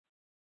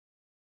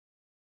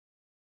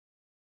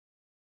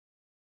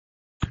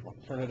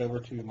I'll turn it over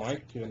to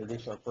Mike to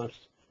introduce our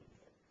first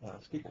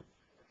speaker.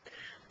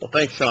 Well,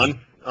 thanks,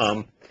 Sean.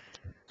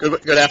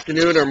 Good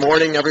afternoon or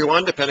morning,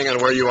 everyone, depending on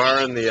where you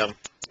are in the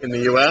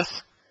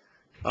U.S.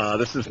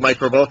 This is Mike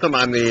Robotham.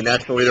 I'm the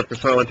National Leader for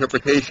Soil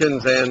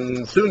Interpretations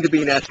and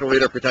soon-to-be National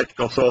Leader for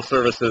Technical Soil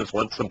Services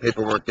once some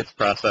paperwork gets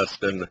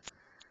processed and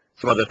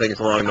some other things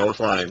along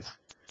those lines.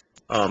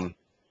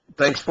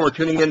 Thanks for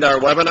tuning into our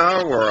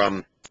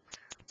webinar.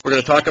 We're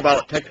going to talk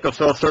about Technical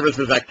Soil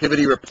Services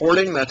Activity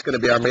Reporting. That's going to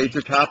be our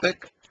major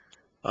topic.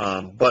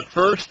 But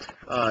first,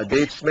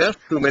 Dave Smith,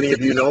 who many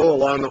of you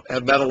know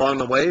have met along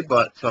the way,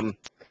 but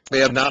may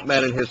have not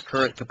met in his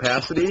current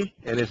capacity.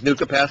 And his new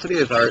capacity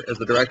as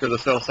the Director of the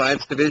Soil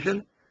Science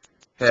Division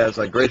has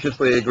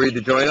graciously agreed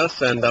to join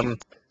us and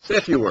say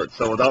a few words.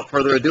 So without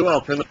further ado,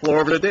 I'll turn the floor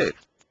over to Dave.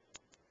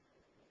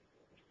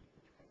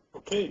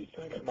 Okay,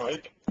 thanks,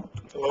 Mike.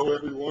 Hello,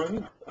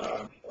 everyone.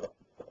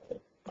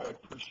 I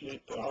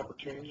appreciate the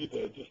opportunity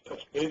to just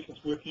touch bases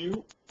with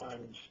you.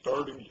 I'm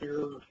starting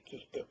here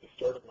just at the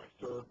start of my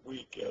third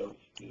week as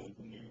the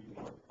new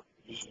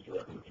Division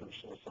Director for the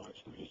Soil Science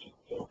Division.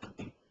 So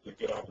it's a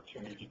good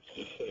opportunity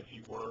to just say a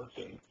few words,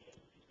 and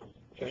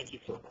thank you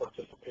for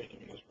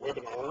participating in this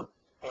webinar.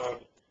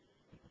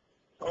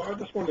 I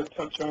just wanted to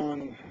touch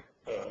on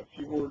a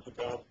few words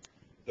about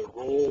the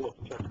role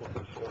of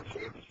Technical Soil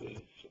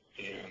Services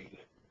and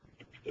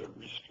the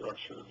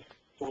restructured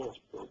soils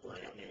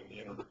program and the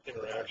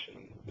interaction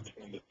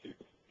between the two.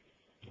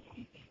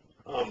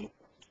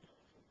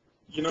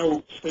 You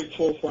know, state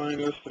soil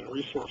scientists and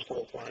resource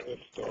soil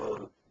scientists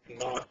are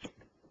not,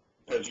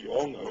 as you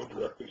all know,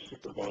 directly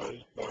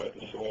supervised by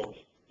the Soil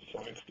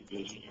Science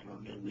Division in our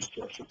new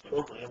restructured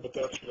program, but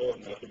that's really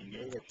nothing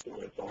new. It's the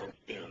way it's always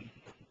been.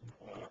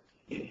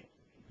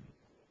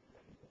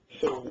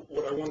 So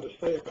what I wanted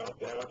to say about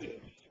that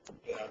is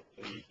that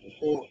the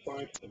Soil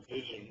Science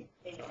Division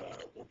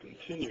will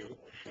continue,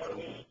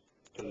 as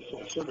the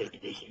Soil Survey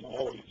Division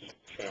always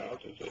has,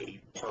 as a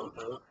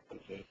partner,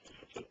 as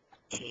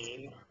a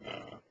team,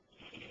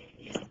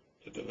 in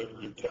the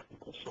delivery of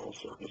technical soil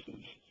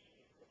services.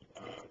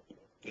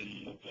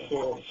 The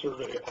soil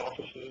survey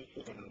offices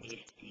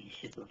underneath the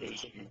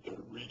supervision of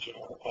the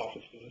regional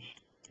offices,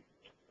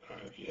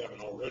 if you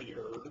haven't already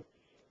heard,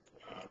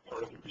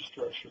 part of the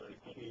restructure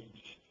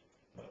includes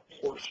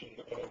a portion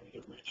of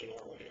the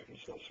regional and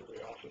soil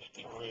survey office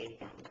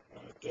time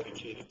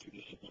dedicated to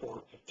the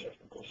support of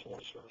technical soil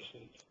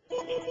services.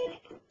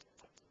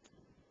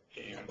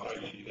 And I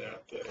see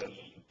that as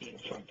being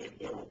something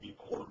that will be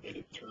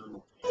coordinated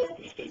through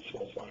the state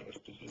soil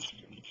scientist position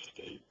in each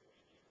state.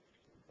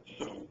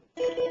 So,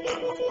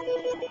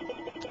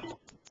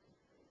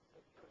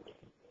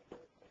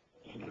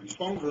 somebody's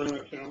phone's ringing,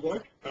 it sounds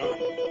like.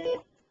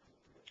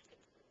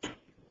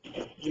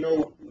 You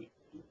know,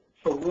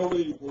 so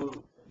really,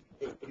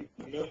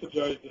 the message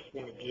I just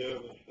want to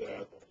give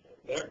is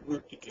that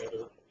group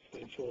together,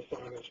 state soil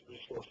scientists,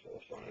 resource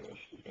soil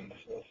scientists, and the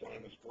soil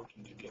scientists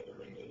working together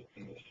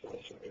in the soil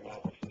survey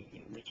offices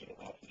and regional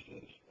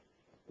offices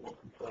will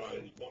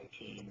comprise one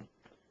team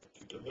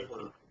to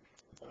deliver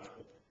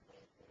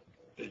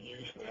the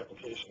use and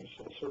application of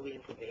soil survey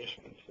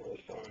information and soil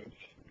science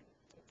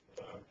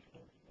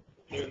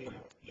in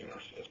the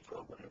NRCS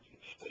programs in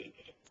the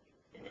states.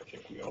 And I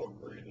think we all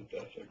agree that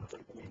that's a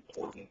critically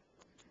important,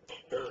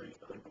 very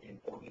critically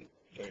important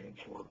thing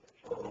for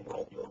our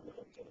overall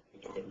program,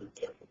 the delivery of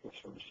technical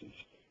services.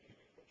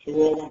 So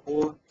we're all on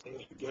board in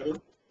this together,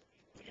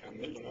 and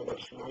you know,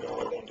 that's really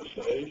all I wanted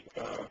to say.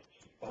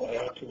 I'll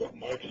add to what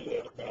Mike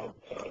said about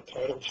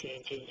title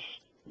changes.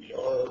 We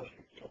are,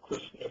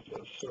 Chris Smith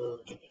has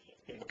served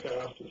in the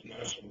past as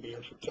National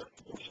Leader for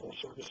Technical Soil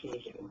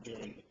Services, and we're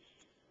doing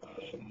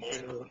some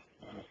minor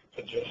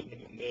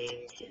adjustment in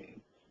names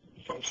and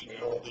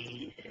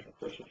functionality, and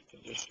Chris's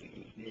position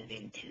is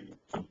moving to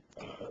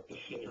the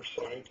Senior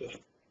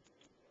Scientist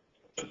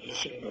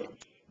position of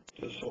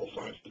the Soil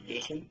Science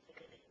Division,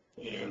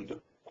 and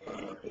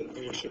the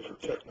leadership for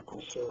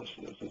technical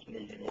services is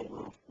moving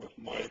over with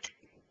Mike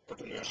at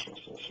the National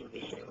Soil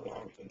Survey Center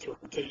along with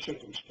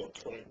interpretations. We're still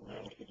toying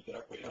around with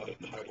exactly how to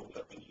title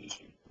that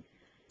position.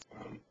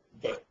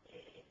 But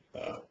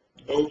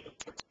both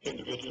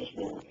individuals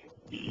will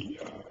be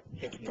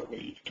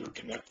intimately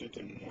interconnected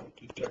in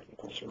the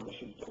technical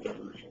services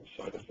delivery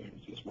side of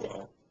things as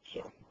well.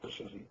 So this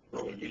isn't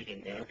really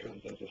leading that,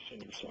 because as a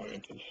senior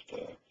scientist,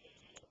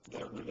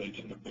 that relates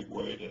in a big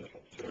way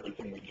to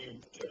everything we do,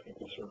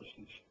 technical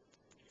services.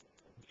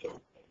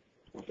 So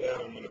with that,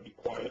 I'm going to be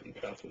quiet and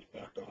pass this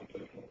back on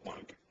to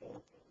Mike.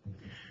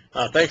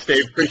 Thanks,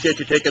 Dave. Appreciate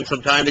you taking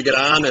some time to get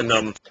on,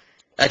 and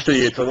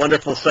actually, it's a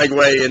wonderful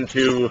segue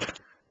into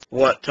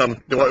what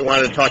we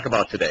wanted to talk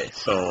about today.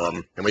 So,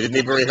 and we didn't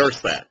even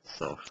rehearse that,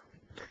 so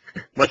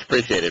much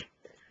appreciated.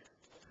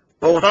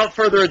 Well, without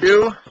further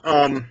ado,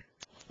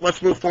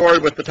 let's move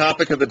forward with the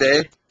topic of the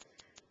day.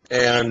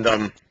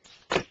 And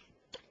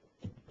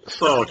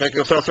so,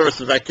 Technical Soil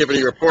Services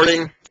Activity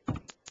Reporting.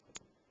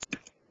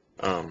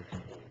 And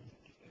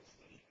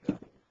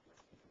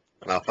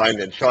I'll find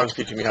it. Sean's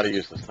teaching me how to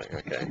use this thing.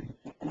 Okay.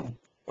 What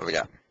do we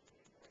got?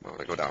 I'm going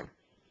to go down.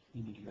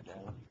 You need to go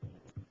down.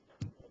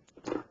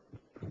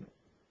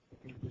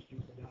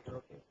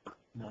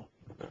 No,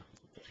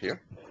 Here.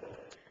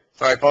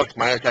 Sorry, folks,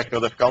 minor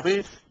technical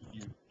difficulties.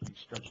 you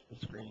stretched the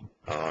screen.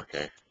 Oh,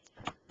 okay.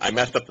 I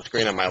messed up the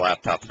screen on my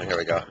laptop, so here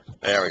we go.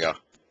 There we go.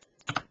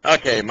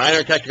 Okay,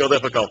 minor technical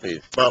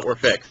difficulties, but we're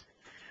fixed.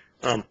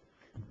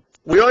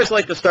 We always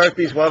like to start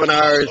these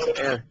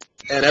webinars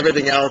and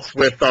everything else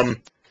with a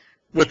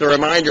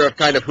reminder of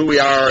kind of who we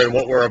are and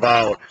what we're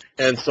about.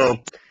 And so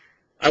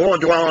I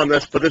won't dwell on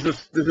this, but this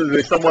is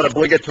a somewhat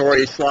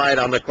obligatory slide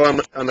on the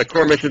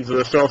core missions of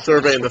the Soil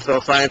Survey and the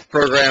Soil Science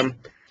Program.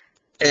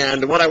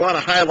 And what I want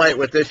to highlight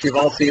with this, you've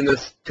all seen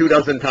this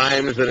 24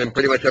 times and in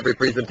pretty much every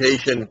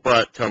presentation,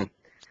 but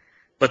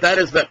that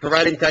is that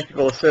providing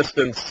technical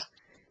assistance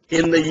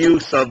in the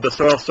use of the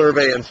Soil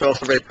Survey and Soil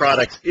Survey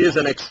products is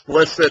an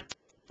explicit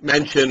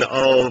mention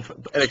of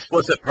an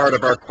explicit part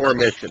of our core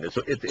mission.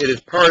 It is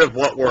part of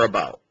what we're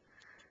about.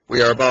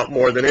 We are about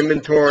more than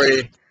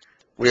inventory.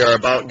 We are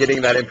about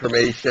getting that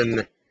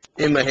information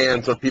in the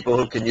hands of people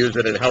who can use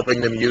it and helping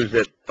them use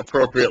it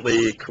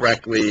appropriately,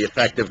 correctly,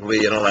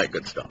 effectively, and all that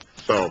good stuff.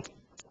 So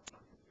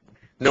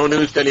no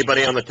news to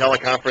anybody on the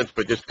teleconference,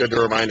 but just good to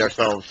remind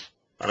ourselves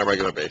on a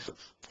regular basis.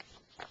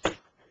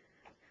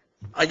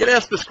 I get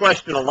asked this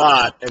question a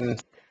lot,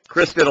 and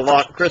Chris did a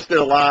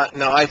lot.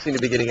 Now I seem to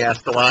be getting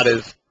asked a lot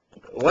is,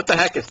 what the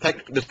heck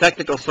does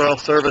technical soil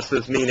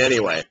services mean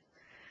anyway?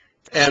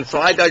 And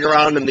so I dug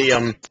around in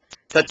the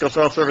Technical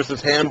Soil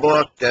Services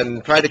Handbook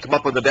and tried to come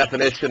up with a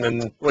definition,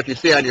 and what you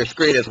see on your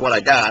screen is what I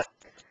got.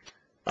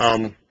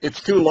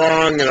 It's too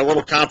long and a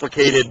little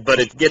complicated, but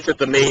it gets at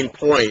the main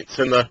points.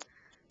 And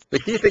the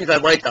key things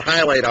I'd like to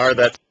highlight are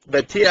that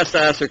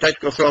TSS, or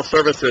Technical Soil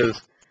Services,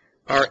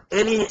 are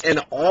any and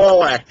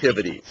all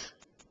activities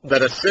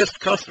that assist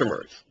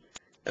customers.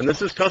 And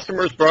this is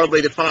customers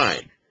broadly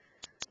defined.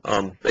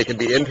 They can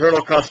be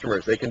internal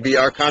customers. They can be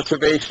our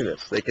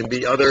conservationists. They can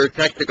be other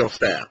technical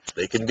staff.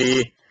 They can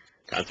be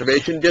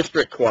conservation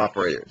district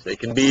cooperators. They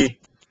can be,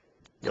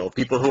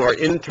 people who are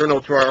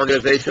internal to our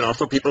organization,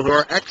 also people who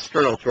are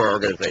external to our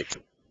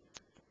organization.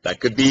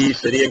 That could be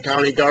city and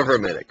county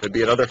government. It could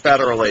be another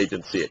federal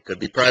agency. It could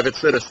be private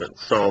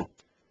citizens. So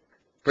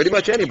pretty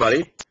much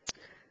anybody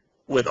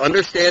with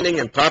understanding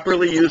and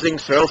properly using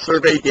soil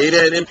survey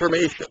data and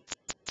information,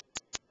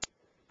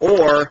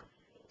 or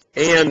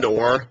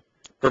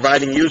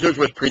providing users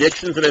with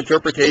predictions and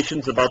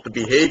interpretations about the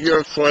behavior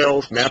of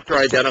soils mapped or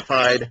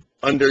identified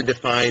under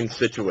defined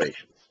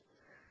situations.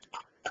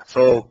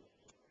 So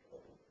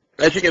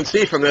as you can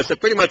see from this,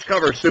 it pretty much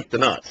covers soup to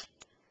nuts.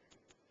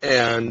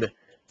 And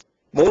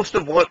most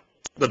of what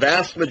the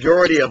vast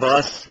majority of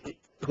us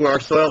who are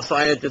soil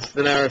scientists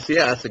in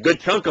NRCS, a good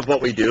chunk of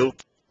what we do,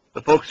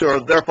 there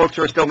are folks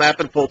who are still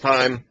mapping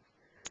full-time,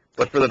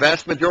 but for the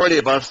vast majority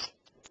of us,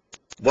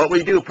 what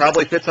we do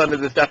probably fits under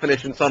this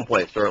definition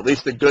someplace, or at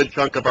least a good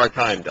chunk of our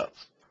time does.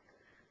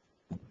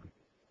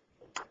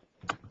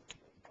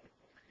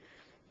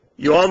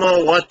 You all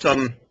know what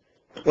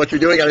you're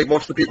doing. I think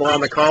most of the people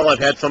on the call have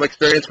had some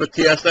experience with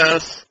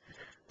TSS.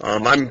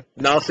 I'm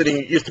now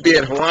used to be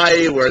in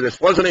Hawaii, where this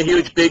wasn't a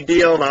huge big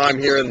deal. Now I'm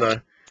here in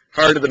the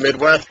heart of the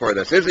Midwest, where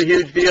this is a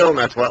huge deal, and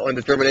that's wetland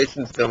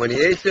determinations,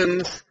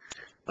 delineations.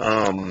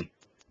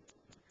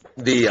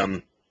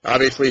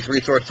 Obviously,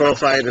 resource soil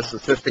scientists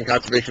assist in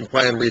conservation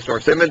plan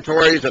resource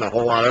inventories and a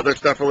whole lot of other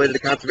stuff related to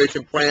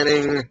conservation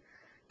planning,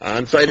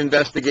 on-site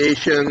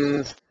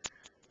investigations,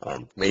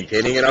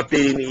 maintaining and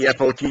updating the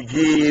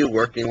EFOTG,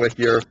 working with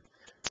your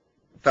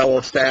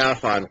fellow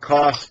staff on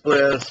cost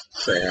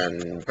lists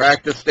and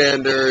practice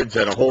standards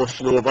and a whole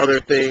slew of other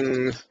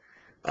things.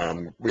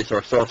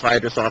 Resource soil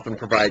scientists often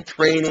provide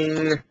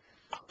training,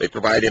 they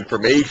provide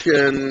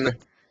information,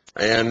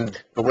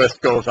 and the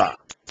list goes on.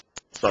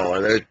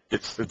 So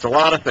it's a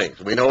lot of things.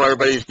 We know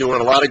everybody's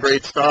doing a lot of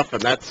great stuff,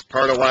 and that's big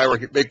part of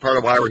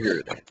why we're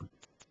here today.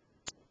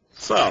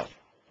 So,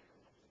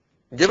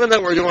 given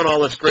that we're doing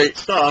all this great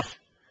stuff,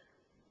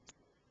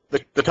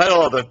 the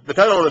title of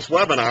this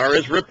webinar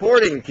is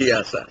Reporting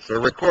TSS, or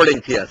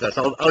Recording TSS.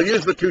 I'll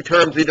use the two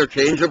terms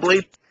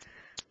interchangeably.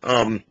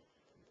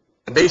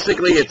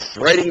 Basically, it's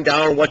writing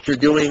down what you're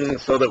doing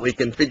so that we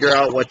can figure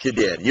out what you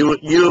did.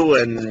 You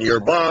and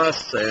your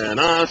boss and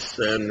us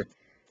and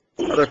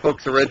other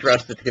folks who are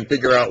interested can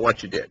figure out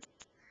what you did.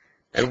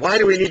 And why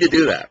do we need to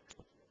do that?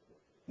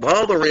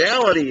 Well, the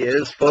reality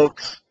is,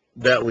 folks,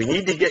 that we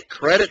need to get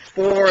credit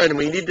for and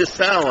we need to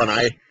sell, and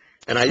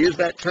I use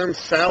that term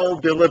sell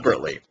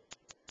deliberately,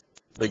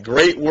 the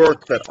great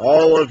work that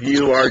all of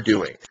you are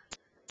doing.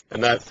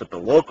 And that's at the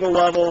local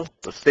level,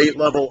 the state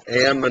level,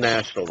 and the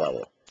national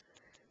level.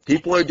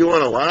 People are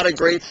doing a lot of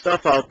great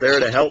stuff out there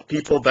to help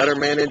people better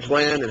manage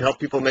land and help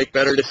people make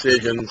better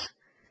decisions,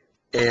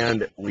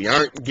 and we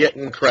aren't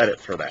getting credit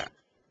for that.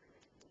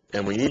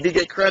 And we need to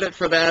get credit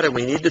for that, and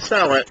we need to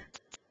sell it,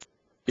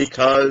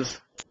 because,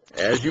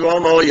 as you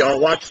all know, you all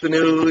watch the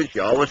news,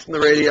 you all listen to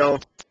the radio,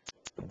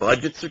 the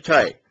budgets are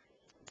tight.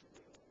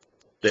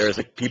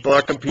 People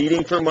are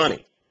competing for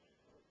money.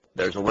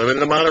 There's a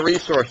limited amount of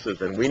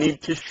resources, and we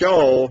need to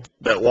show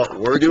that what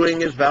we're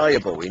doing is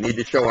valuable. We need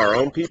to show our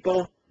own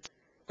people,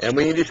 and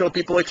we need to show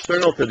people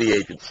external to the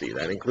agency.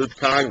 That includes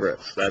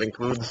Congress. That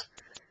includes,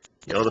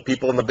 you know, the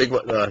people in the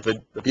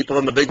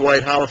big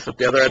White House at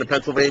the other end of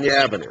Pennsylvania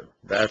Avenue.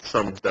 That's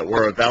that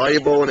we're a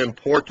valuable and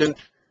important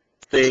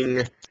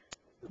thing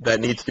that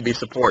needs to be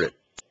supported.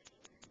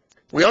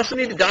 We also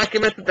need to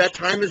document that that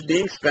time is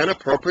being spent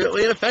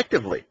appropriately and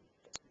effectively.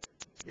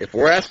 If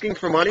we're asking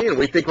for money and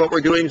we think what we're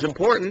doing is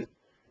important,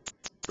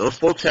 those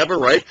folks have a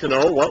right to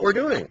know what we're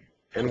doing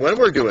and when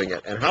we're doing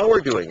it and how we're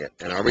doing it,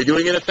 and are we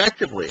doing it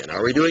effectively, and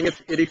are we doing it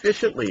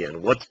efficiently,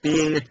 and what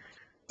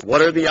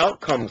are the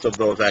outcomes of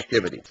those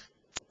activities.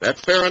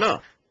 That's fair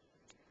enough.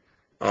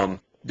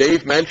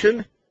 Dave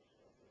mentioned,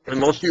 and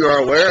most of you are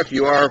aware, if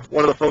you are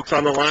one of the folks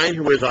on the line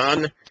who is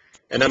on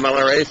an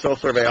MLRA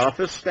self-survey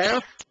office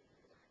staff,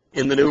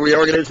 in the new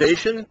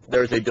reorganization,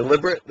 there was a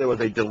deliberate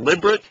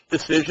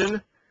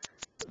decision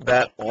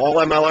that all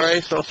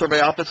MLRA self-survey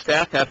office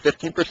staff have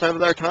 15% of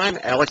their time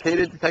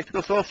allocated to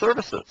technical soil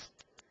services.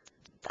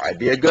 Probably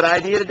be a good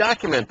idea to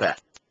document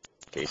that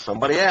in case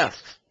somebody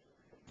asks.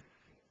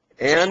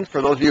 And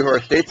for those of you who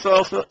are state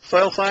soil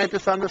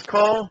scientists on this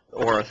call,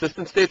 or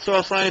assistant state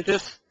soil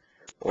scientists,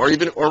 or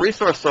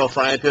resource soil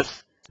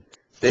scientists,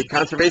 state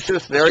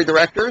conservationists and area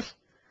directors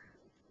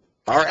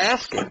are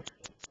asking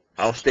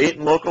how state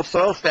and local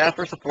soil staff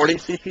are supporting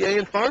CPA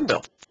and Farm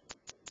Bill.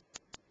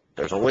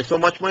 There's only so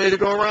much money to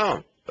go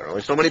around. There are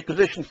only so many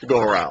positions to go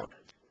around.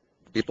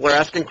 People are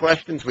asking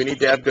questions. We need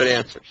to have good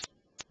answers.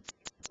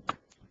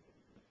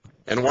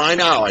 And why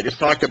now? I just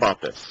talked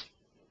about this.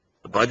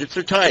 The budgets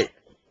are tight.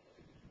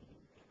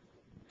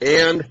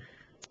 And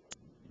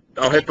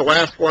I'll hit the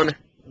last one,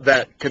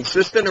 that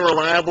consistent and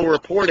reliable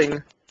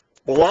reporting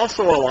will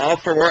also allow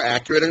for more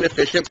accurate and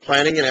efficient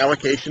planning and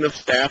allocation of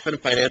staff and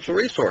financial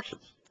resources.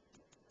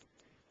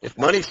 If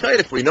money's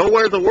tight, if we know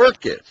where the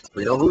work is, if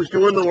we know who's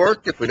doing the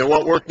work, if we know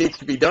what work needs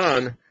to be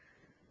done,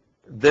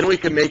 then we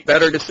can make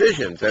better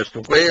decisions as to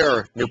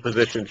where new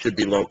positions should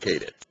be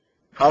located,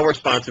 how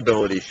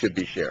responsibilities should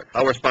be shared,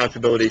 how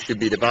responsibilities should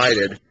be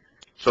divided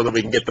so that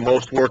we can get the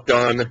most work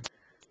done,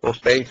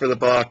 most bang for the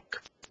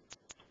buck,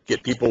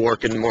 get people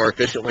working more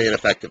efficiently and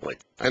effectively.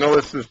 I know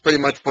this is pretty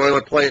much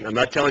boilerplate, and I'm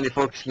not telling you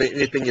folks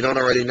anything you don't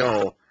already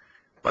know,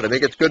 but I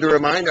think it's good to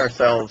remind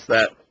ourselves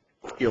that,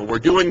 you know, we're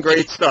doing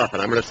great stuff,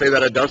 and I'm going to say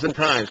that a dozen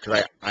times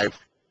because I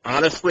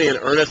honestly and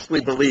earnestly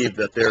believe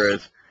that there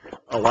is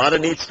a lot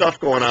of neat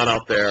stuff going on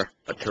out there,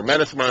 a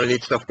tremendous amount of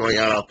neat stuff going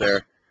on out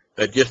there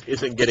that just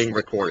isn't getting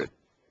recorded.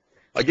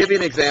 I'll give you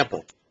an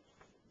example.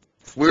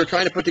 We were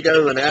trying to put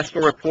together the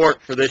national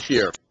report for this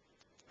year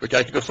for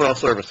technical soil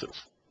services.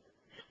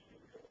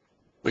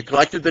 We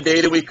collected the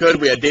data we could.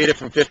 We had data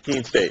from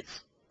 15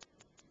 states.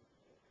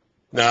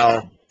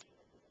 Now,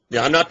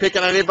 yeah, I'm not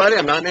picking on anybody.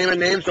 I'm not naming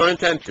names. Don't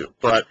intend to.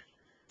 But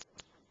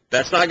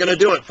that's not going to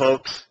do it,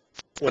 folks.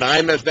 When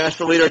I'm, as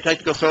National Leader of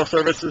Technical Soil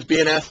Services,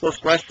 being asked those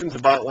questions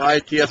about why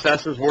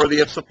TSS is worthy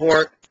of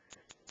support,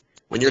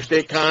 when your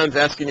state con's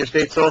asking your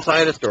state soil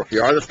scientist, or if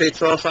you are the state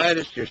soil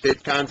scientist, your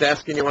state con's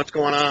asking you what's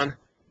going on,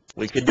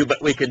 we can do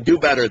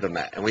better than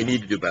that, and we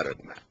need to do better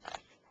than that.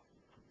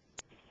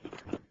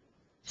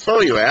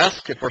 So you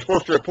ask, if we're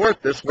supposed to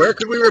report this, where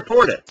could we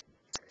report it?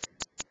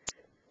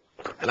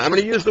 And I'm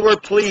going to use the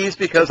word please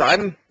because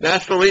I'm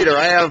national leader.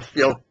 I have,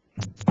 you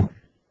know,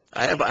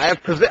 I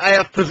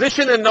have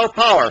position and no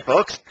power,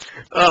 folks.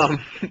 But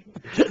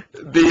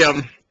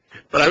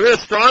I'm going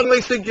to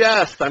strongly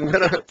suggest, I'm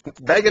going to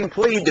beg and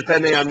plead,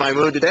 depending on my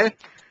mood today,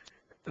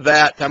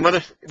 that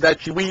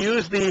we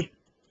use the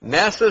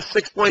NASIS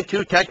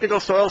 6.2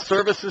 Technical Soil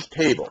Services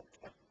table.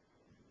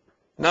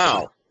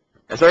 Now,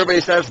 as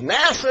everybody says,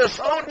 NASIS,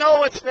 oh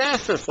no, it's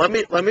NASIS. Let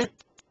me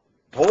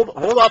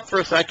hold up for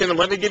a second and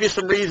let me give you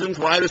some reasons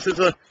why we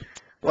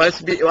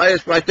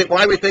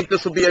think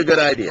this will be a good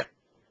idea.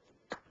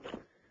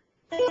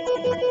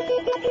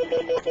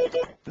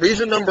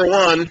 Reason number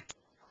one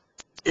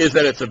is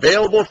that it's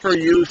available for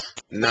use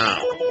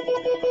now.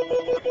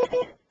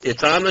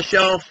 It's on the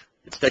shelf.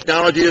 It's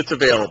technology that's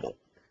available.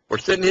 We're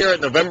sitting here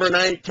at November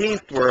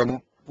 19th. We're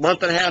a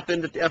month and a half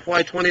into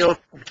FY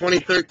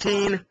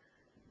 2013.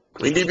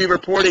 We need to be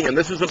reporting, and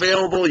this is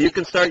available. You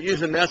can start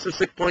using NASIS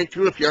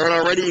 6.2 if you aren't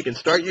already. You can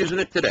start using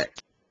it today.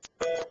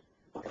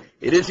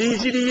 It is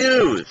easy to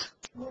use.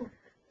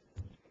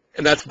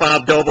 And that's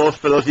Bob Dobos,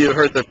 for those of you who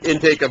heard the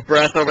intake of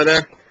breath over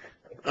there.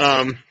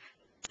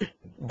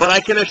 But I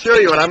can assure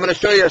you, and I'm going to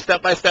show you a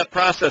step-by-step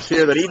process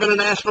here that even a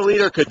national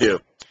leader could do,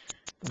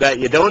 that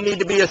you don't need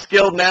to be a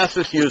skilled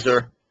NASIS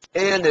user,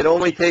 and it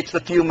only takes a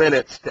few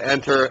minutes to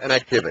enter an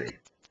activity.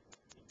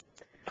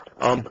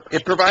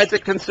 It provides a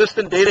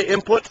consistent data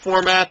input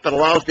format that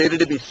allows data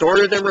to be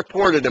sorted and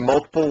reported in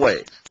multiple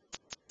ways.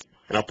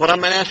 And I'll put on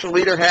my national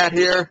leader hat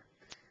here.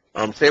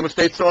 Same with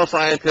state soil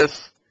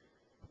scientists.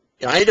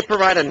 I need to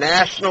provide a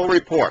national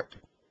report.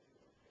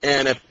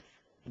 And if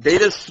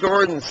data is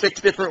stored in 6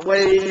 different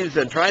ways,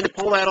 and trying to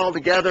pull that all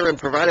together and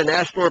provide a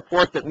national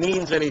report that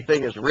means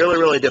anything is really,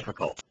 really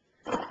difficult.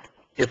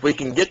 if we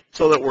can get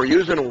so that we're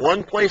using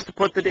one place to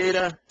put the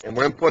data and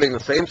we're inputting the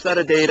same set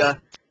of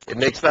data, it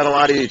makes that a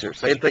lot easier.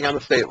 Same thing on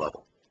the state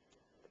level.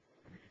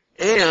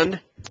 And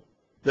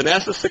the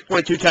NASIS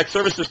 6.2 Tech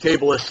Services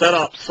table is set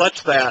up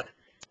such that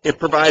it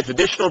provides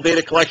additional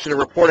data collection and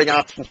reporting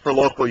options for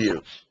local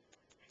use.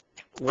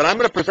 What I'm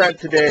going to present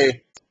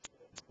today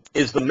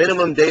is the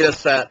minimum data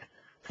set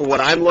for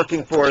what I'm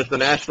looking for as the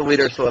national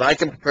leader so that I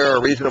can prepare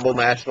a reasonable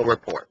national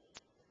report.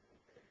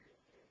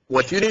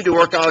 What you need to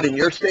work out in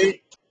your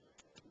state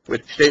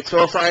with state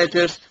soil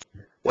scientists,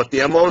 what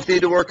the MOs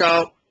need to work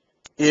out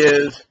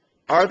is,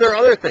 are there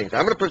other things?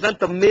 I'm going to present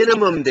the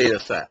minimum data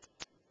set.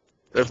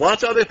 There's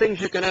lots of other things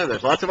you can have.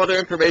 There's lots of other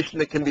information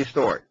that can be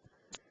stored.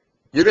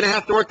 You're going to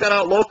have to work that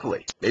out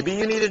locally. Maybe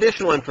you need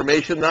additional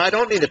information that I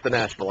don't need at the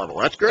national level.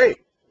 That's great.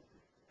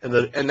 And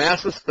the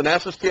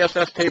NASIS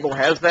TSS table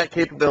has that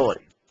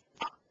capability.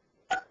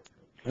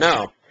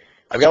 Now,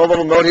 I've got a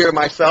little note here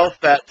myself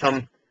that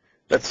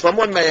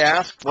someone may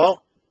ask,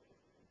 well,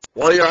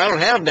 I don't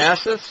have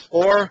NASIS,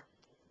 or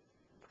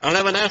I don't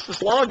have a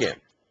NASIS login.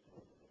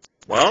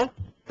 Well,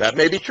 that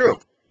may be true.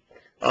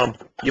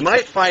 You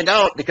might find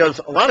out because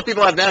a lot of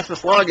people have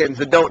NASIS logins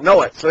and don't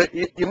know it. So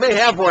you may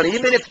have one,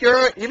 even if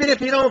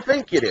you don't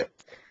think you do.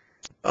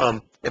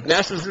 If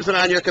NASIS isn't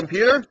on your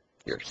computer,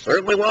 you're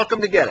certainly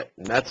welcome to get it.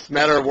 And that's a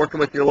matter of working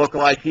with your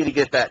local IT to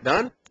get that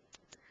done.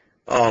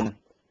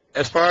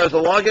 As far as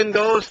the login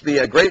goes,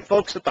 the great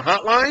folks at the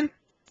hotline,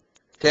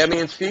 Tammy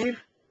and Steve,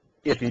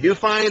 if you do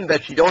find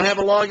that you don't have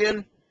a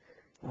login,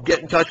 get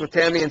in touch with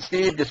Tammy and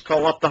Steve. Just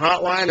call up the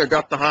hotline or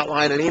drop the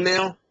hotline an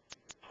email,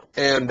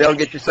 and they'll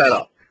get you set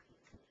up.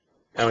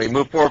 And we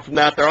move forward from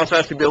that. There also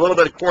has to be a little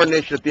bit of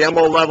coordination at the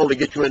MO level to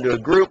get you into a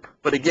group.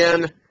 But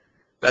again,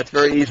 that's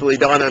very easily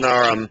done, and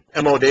our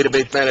MO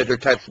database manager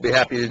types will be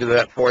happy to do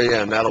that for you,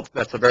 and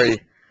that's a very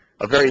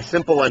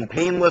simple and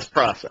painless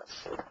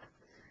process.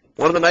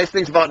 One of the nice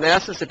things about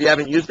NASIS, if you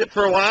haven't used it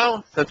for a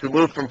while, since we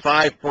moved from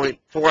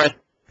 5.44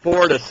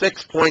 to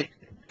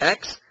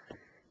 6.x,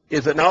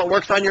 is that now it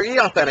works on your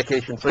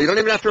e-authentication, so you don't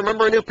even have to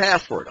remember a new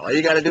password. All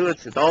you got to do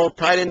is it's all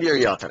tied into your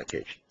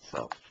e-authentication.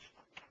 So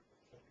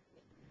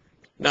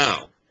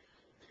now,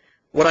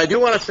 what I do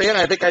want to say, and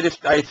I think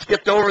I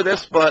skipped over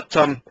this, but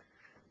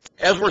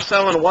as we're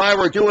selling why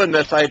we're doing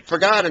this, I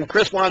forgot, and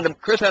Chris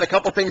had a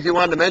couple things he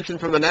wanted to mention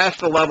from the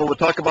national level to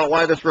talk about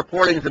why this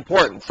reporting is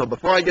important. So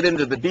before I get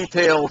into the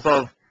details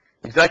of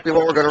exactly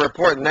what we're going to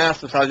report in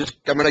NASIS,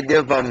 I'm going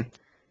to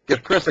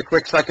give Chris a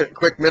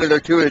quick minute or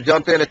two to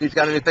jump in if he's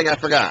got anything I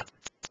forgot.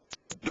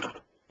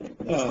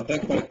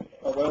 Thanks, Mike.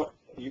 Well,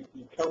 you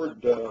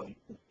covered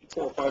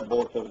 4 or 5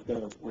 bullets I was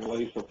going to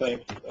relay, so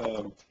thanks.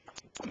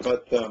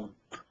 But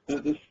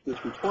this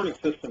reporting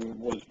system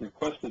was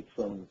requested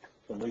from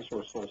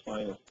Resource Soil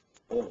Science,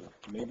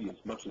 maybe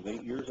as much as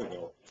 8 years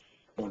ago,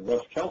 when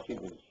Russ Kelsey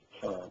was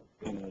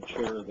in the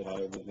chair that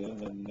I was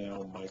in, and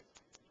now Mike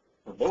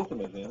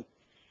Verbotham is in.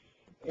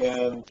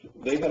 And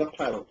they had a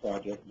pilot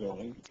project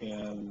going,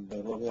 and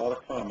there was a lot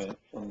of comment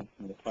from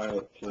the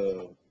pilot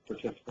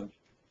participants.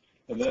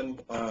 And then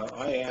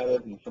I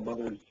added, and some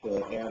others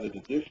added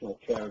additional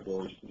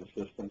categories to the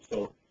system.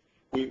 So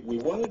we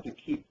wanted to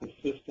keep the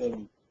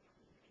system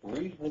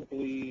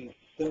reasonably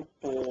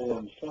simple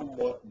and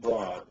somewhat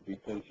broad,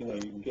 because you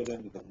can get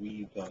into the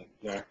weeds on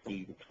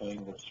exactly the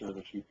kind of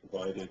service you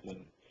provided,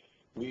 and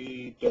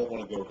we don't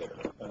want to go there.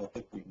 I don't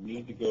think we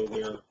need to go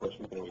there. Of course,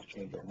 we can always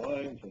change our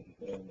minds and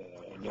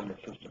amend the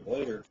system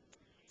later,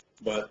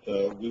 but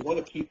we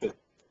want to keep it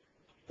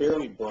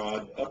fairly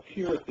broad. Up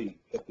here at the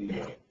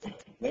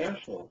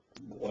national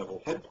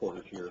level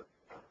headquarters here,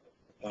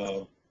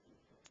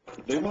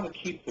 they want to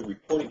keep the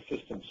reporting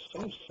system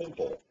so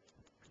simple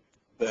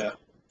that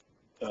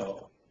a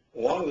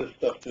lot of this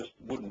stuff just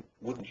wouldn't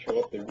show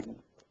up. They wouldn't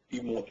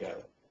even look at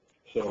it.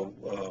 So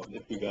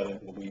if we got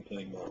into the weeds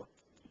anymore.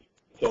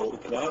 So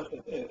it's not,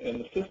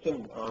 and the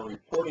system, our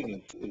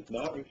reporting is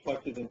not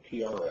reflected in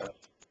PRS.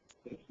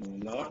 It's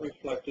not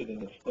reflected in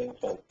this thing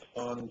called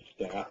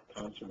ConStat,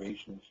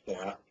 Conservation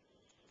Status,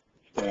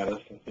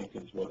 I think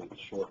is what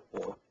it's short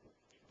for.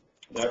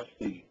 That's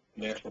the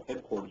national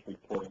headquarters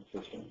reporting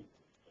system.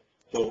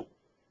 So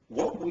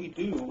what we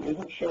do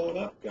isn't showing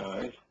up,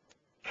 guys.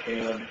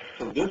 And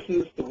so this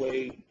is the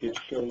way it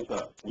shows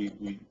up. We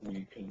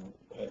can,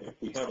 if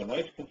we have a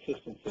nice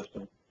consistent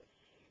system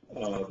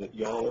that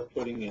y'all are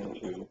putting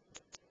into,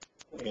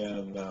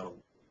 and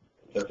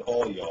that's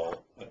all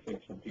y'all, I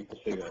think some people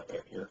say that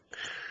back here,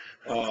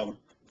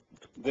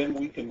 then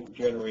we can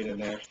generate a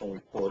national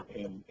report,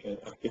 and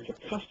it's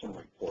a custom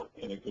report,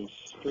 and it goes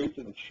straight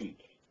to the chief,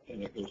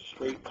 and it goes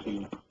straight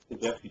to the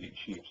deputy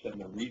chiefs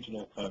and the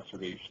regional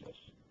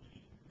conservationists.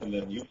 And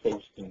then you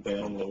folks can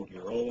download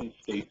your own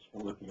state's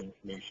worth of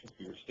information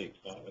for your state's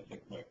on. I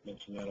think Mike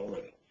mentioned that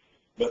already.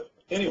 But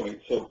anyway,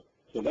 so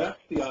that's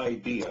the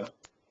idea.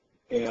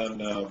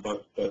 And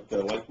but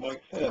like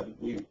Mike said,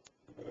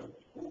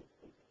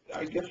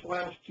 I guess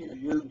last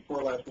year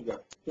before last, we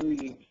got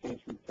 38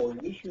 states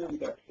reporting. This year we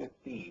got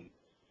 15.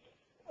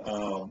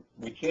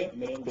 We can't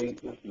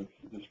mandate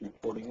this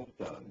reporting is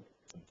done,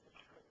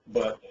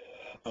 but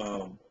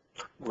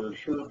we're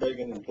sure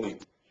begging and pleading.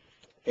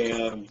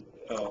 And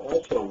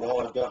also,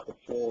 while I've got the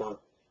floor,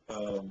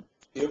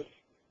 if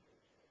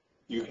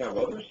you have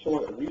other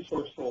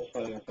resource soil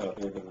scientists out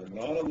there that are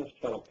not on this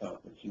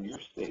teleconference in your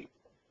state,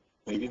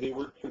 maybe they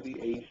work for the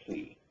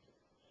AC,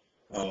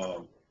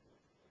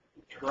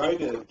 try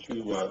to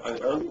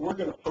we're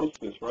going to post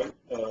this, right,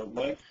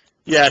 Mike?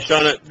 Yeah,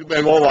 Sean,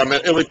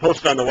 it'll be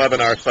posted on the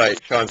webinar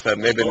site, Sean said.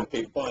 Maybe.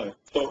 Okay, fine.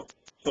 So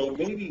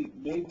maybe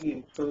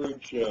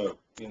encourage,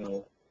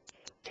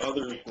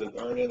 others that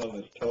aren't in on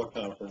this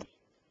teleconference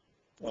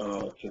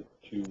to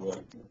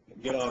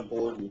get on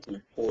board with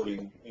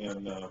reporting,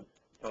 and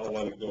I'll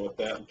let it go with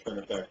that and turn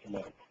it back to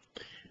Mike.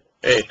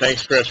 Hey,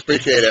 thanks, Chris.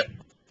 Appreciate it.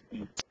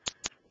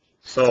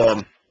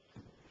 So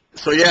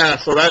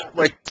that,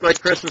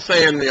 like Chris is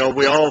saying,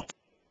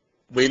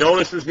 we know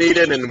this is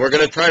needed, and we're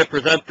going to try to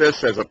present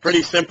this as a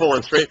pretty simple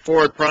and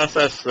straightforward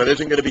process that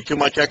isn't going to be too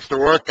much extra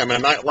work. I mean,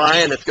 I'm not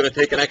lying. It's going to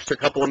take an extra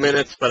couple of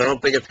minutes, but I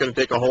don't think it's going to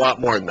take a whole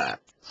lot more than that.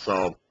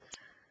 So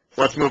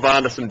let's move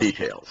on to some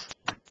details.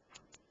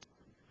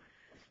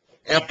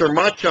 After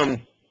much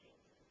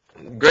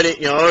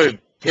gritty,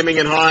 hemming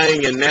and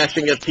hawing and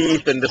gnashing of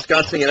teeth and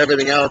discussing and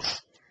everything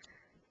else,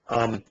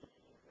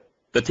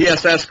 the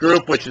TSS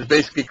group, which is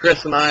basically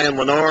Chris and I and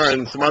Lenore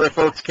and some other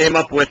folks, came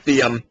up with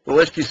the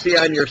list you see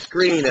on your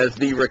screen as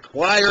the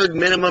required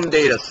minimum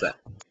data set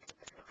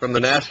from the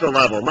national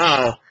level.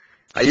 Now,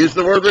 I use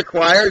the word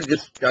required,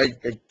 just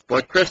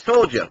what Chris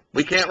told you.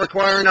 We can't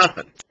require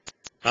nothing.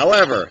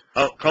 However,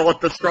 I'll call it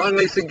the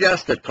strongly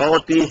suggested, call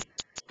it the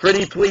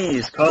pretty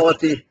please, call it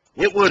the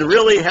it would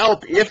really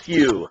help if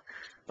you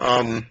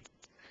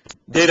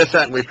data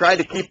set. And we've tried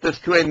to keep this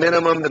to a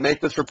minimum to make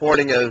this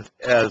reporting as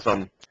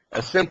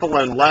simple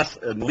and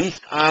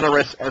least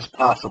onerous as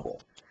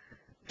possible.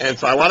 And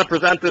so I want to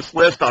present this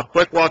list. I'll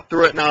quick walk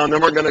through it now, and then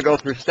we're going to go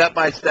through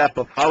step-by-step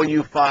of how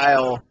you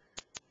file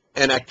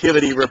an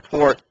activity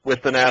report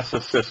with the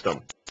NASIS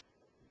system.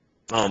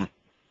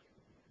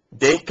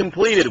 Date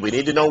completed. We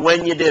need to know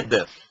when you did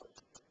this.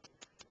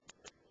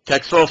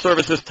 Tech soil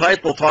services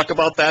type, we'll talk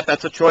about that.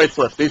 That's a choice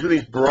list. These are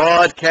these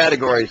broad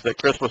categories that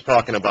Chris was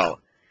talking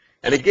about.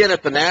 And again,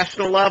 at the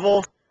national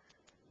level,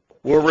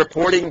 we're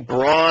reporting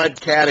broad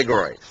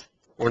categories.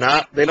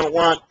 They don't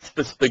want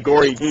the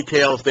gory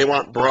details. They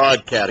want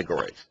broad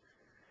categories.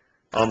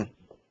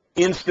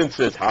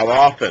 Instances, how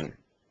often?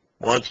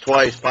 Once,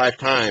 twice, 5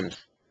 times.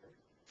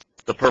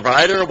 The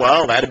provider,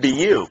 well, that'd be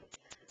you.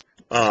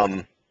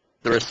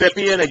 The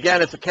recipient,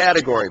 again, it's a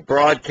category,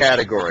 broad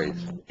categories.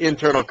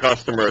 Internal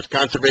customers,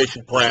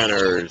 conservation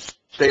planners,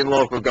 state and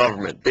local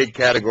government, big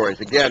categories,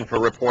 again, for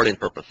reporting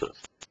purposes.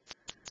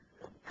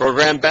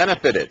 Program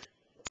benefited.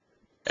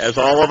 As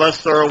all of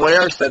us are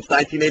aware, since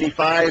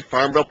 1985,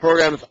 Farm Bill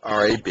programs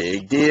are a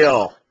big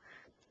deal.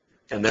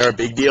 And they're a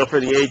big deal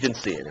for the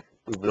agency. And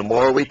the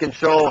more we can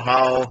show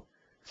how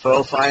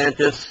soil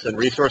scientists and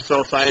resource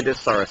soil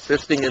scientists are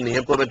assisting in the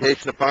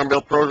implementation of Farm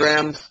Bill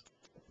programs,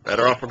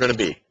 better off we're going to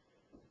be.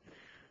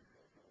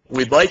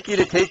 We'd like you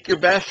to take your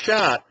best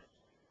shot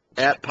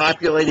at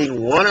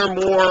populating one or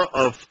more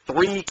of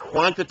 3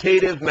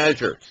 quantitative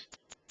measures.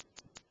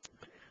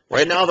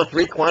 Right now, the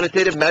 3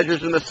 quantitative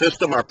measures in the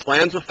system are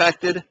plans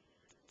affected,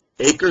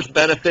 acres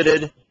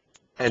benefited,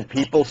 and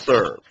people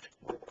served.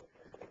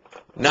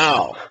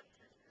 Now,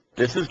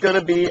 this is going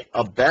to be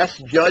a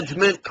best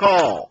judgment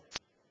call.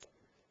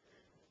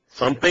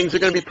 Some things are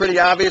going to be pretty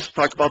obvious.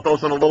 We'll talk about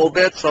those in a little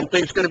bit. Some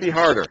things are going to be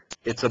harder.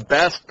 It's a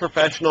best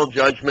professional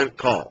judgment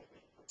call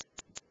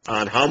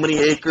on how many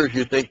acres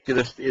you think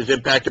this is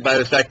impacted by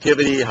this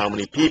activity, how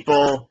many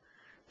people.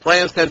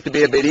 Plans tends to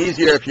be a bit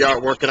easier if you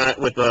aren't working on it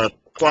with a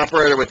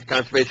cooperator, with a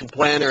conservation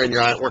planner, and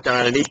you're working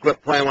on an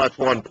equip plan. Well, that's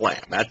one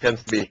plan. That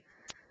tends to be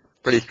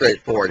pretty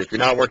straightforward. If you're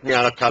not working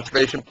on a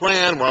conservation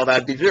plan, well,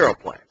 that'd be 0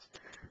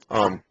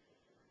 plans.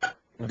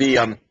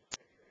 The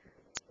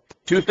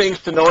 2 things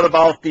to note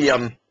about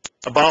the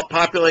about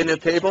populating a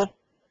table.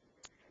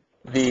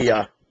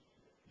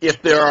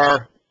 It's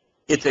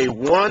a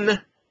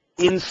 1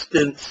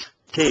 instance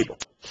table.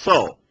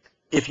 So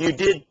if you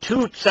did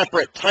 2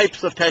 separate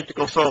types of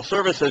technical soil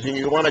services and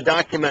you want to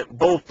document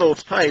both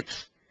those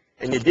types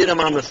and you did them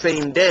on the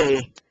same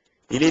day,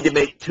 you need to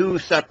make 2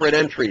 separate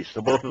entries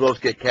so both of those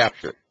get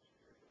captured.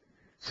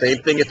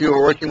 Same thing if you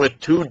were working with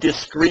 2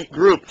 discrete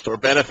groups or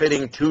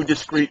benefiting 2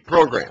 discrete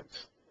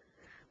programs.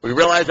 We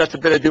realize that's a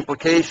bit of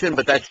duplication,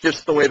 but that's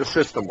just the way the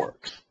system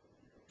works.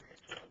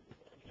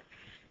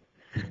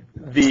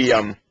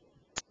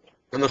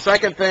 And the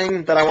second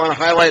thing that I want to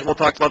highlight, and we'll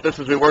talk about this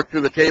as we work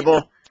through the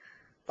table,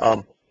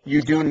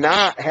 you do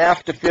not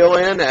have to fill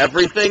in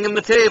everything in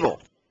the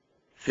table.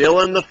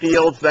 Fill in the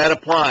fields that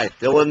apply.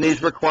 Fill in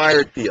these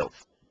required fields.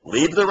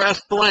 Leave the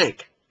rest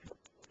blank.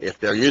 If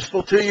they're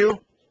useful to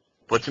you,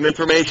 put some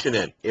information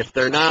in. If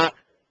they're not,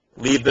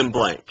 leave them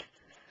blank.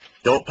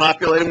 Don't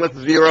populate them with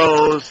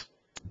zeros.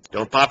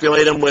 Don't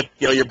populate them with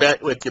your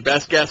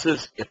best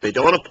guesses. If they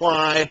don't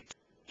apply,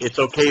 it's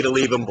okay to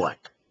leave them blank.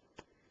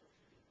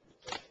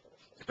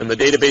 And the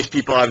database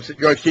people,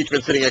 George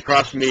Teachman sitting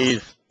across from me,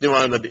 is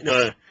doing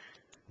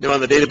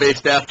on the database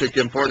staff took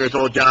Jim Fortner's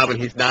old job, and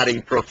he's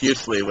nodding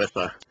profusely with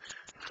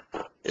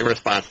in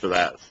response to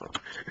that. So.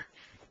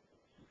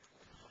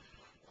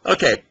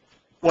 Okay,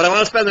 what I want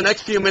to spend the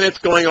next few minutes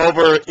going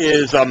over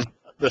is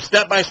the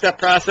step-by-step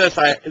process.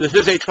 This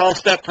is a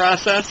 12-step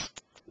process.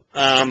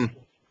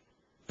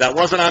 That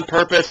wasn't on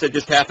purpose. It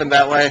just happened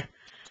that way.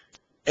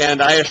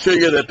 And I assure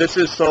you that this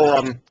is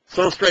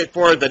so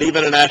straightforward that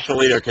even a national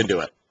leader can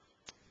do it.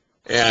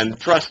 And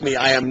trust me,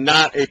 I am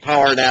not a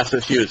power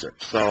NASIS user.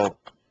 So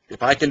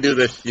if I can do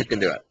this, you can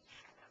do it.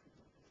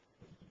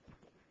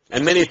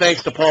 And many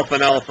thanks to Paul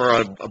Fennell for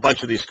a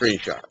bunch of these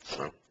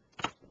screenshots.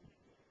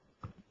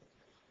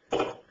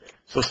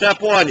 So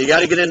step one, you got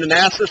to get into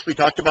NASIS. We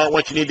talked about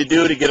what you need to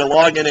do to get a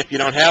login if you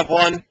don't have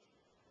one.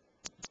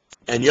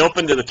 And you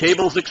open to the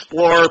Tables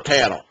Explorer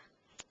panel.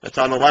 That's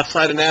on the left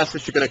side of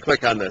NASIS. You're going to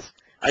click on this.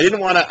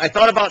 I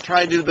thought about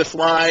trying to do this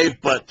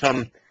live, but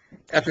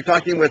after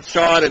talking with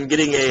Sean and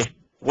getting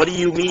what do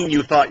you mean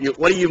you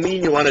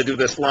want to do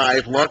this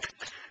live look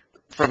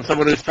from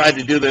someone who's tried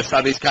to do this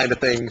on these kind of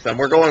things, and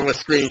we're going with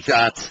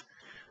screenshots.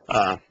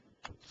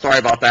 Sorry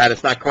about that.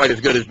 It's not quite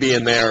as good as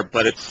being there,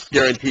 but it's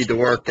guaranteed to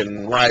work,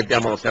 and live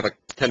demos have a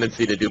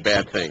tendency to do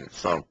bad things.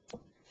 So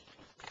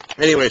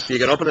anyway, so you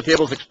can open the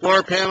Tables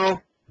Explorer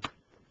panel.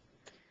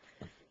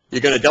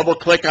 You're going to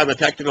double-click on the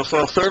Technical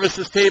Soil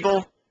Services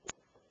table,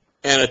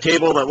 and a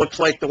table that looks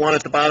like the one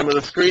at the bottom of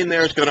the screen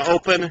there is going to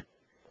open,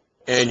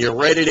 and you're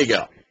ready to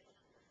go.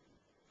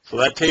 So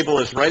that table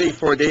is ready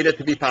for data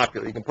to be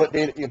populated.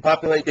 You can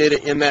populate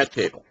data in that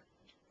table.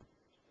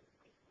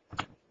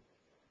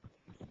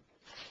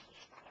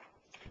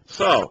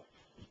 So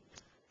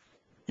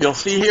you'll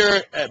see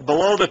here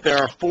below that there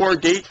are 4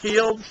 date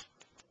fields.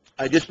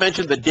 I just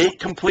mentioned the date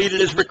completed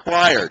is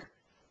required.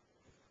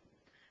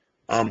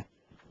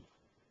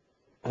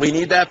 We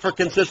need that for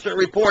consistent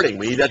reporting.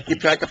 We need that to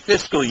keep track of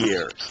fiscal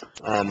years.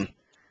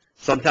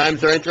 Sometimes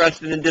they're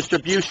interested in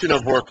distribution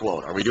of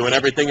workload. Are we doing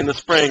everything in the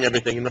spring,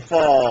 everything in the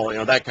fall,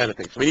 that kind of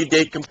thing. So we need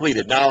date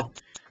completed. Now,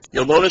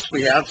 you'll notice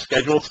we have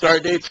scheduled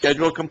start date,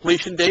 scheduled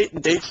completion date,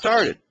 and date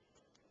started.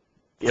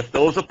 If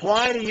those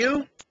apply to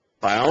you,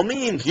 by all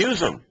means,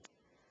 use them.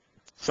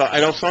 So I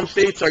know some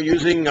states are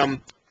using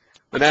the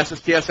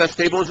NASIS TSS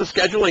table as a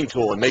scheduling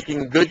tool and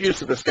making good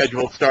use of the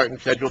scheduled start and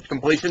scheduled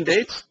completion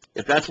dates.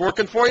 If that's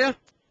working for you,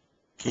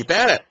 keep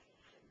at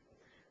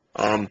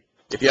it.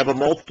 If you have a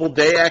multiple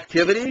day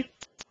activity,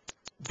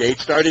 date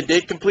started,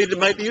 date completed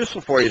might be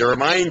useful for you to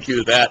remind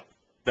you that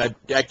that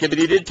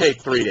activity did take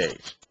 3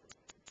 days.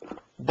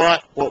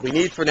 But what we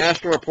need for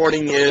national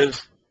reporting is,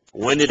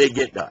 when did it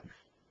get done?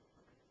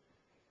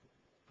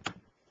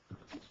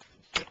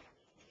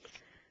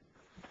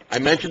 I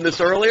mentioned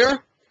this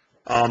earlier.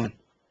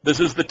 This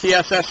is the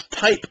TSS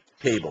type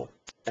table,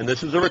 and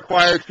this is a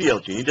required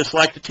field. You need to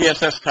select the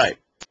TSS type.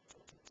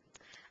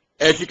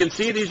 As you can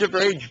see, these are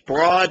very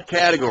broad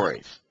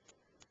categories.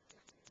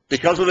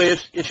 Because of the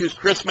issues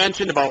Chris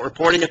mentioned about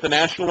reporting at the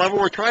national level,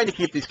 we're trying to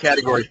keep these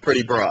categories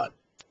pretty broad.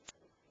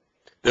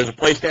 There's a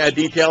place to add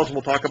details, and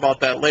we'll talk about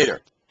that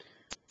later.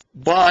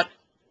 But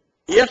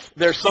if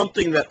there's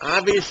something that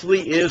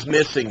obviously is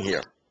missing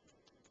here,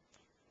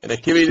 an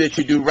activity that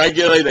you do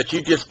regularly that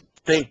you just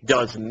think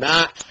does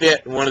not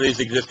fit in one of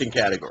these existing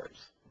categories,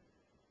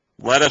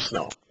 let us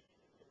know.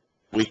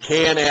 We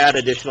can add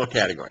additional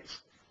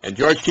categories. And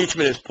George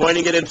Keachman is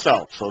pointing it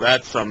himself. So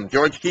that's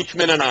George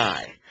Keachman and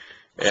I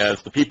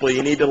as the people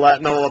you need to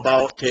let know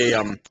about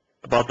the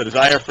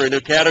desire for a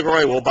new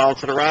category. We'll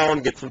bounce it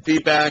around, get some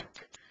feedback,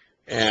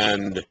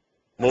 and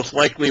most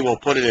likely we'll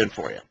put it in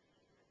for you.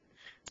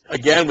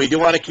 Again, we do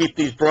want to keep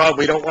these broad.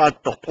 We don't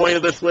want, the point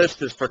of this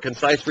list is for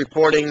concise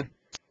reporting.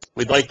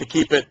 We'd like to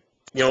keep it,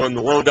 in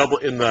the low double,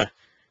 in the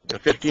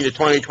 15 to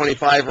 20,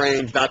 25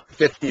 range, not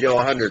 50 to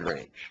 100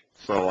 range.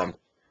 So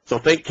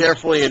think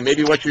carefully, and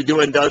maybe what you're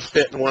doing does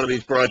fit in one of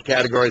these broad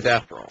categories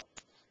after all.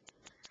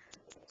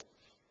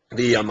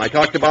 I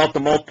talked about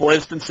the multiple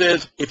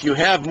instances. If you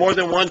have more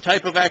than one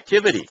type of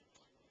activity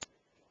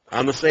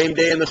on the same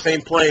day in the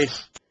same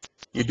place,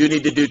 you do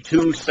need to do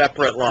 2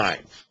 separate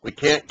lines. We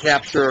can't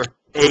capture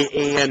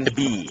A and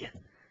B.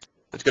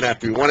 It's going to have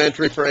to be 1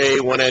 entry for A,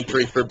 1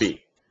 entry for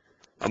B.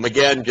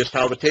 Again, just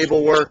how the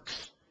table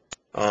works.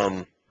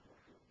 It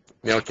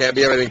can't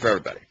be everything for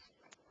everybody.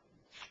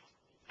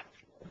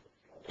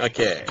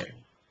 Okay.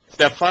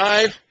 Step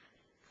 5,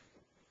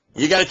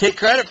 you got to take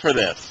credit for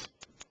this.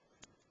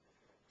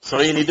 So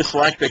you need to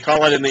select, they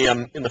call it in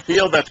the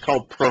field, that's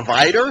called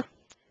provider,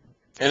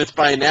 and it's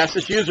by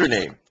NASIS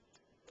username.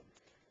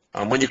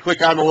 When you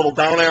click on the little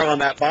down arrow on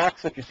that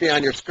box that you see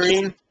on your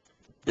screen,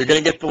 you're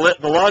going to get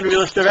the laundry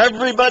list of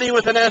everybody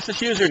with a NASIS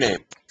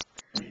username.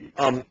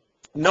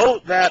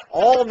 Note that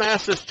all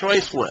NASIS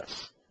choice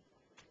lists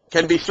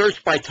can be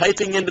searched by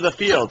typing into the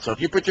field. So if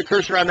you put your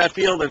cursor on that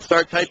field and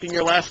start typing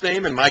your last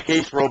name, in my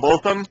case,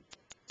 Robotham,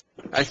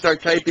 I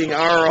start typing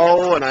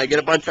R-O, and I get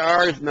a bunch of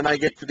R's, and then I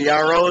get to the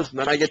R-O's, and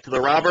then I get to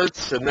the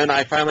Roberts, and then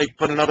I finally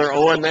put another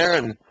O in there,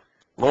 and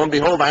lo and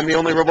behold, I'm the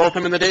only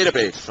Robotham in the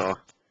database, so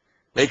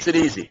makes it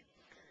easy.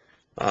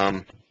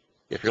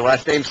 If your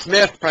last name's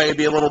Smith, probably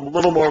be a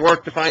little more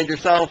work to find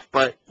yourself,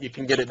 but you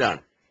can get it done.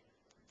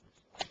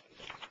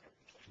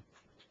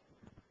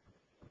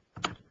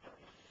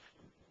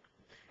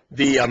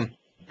 The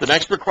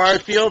next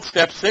required field,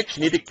 step 6,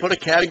 you need to put a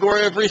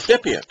category of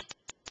recipient.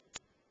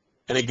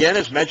 And again,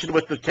 as mentioned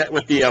with the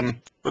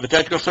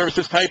technical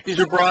services type, these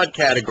are broad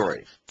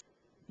categories.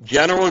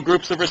 General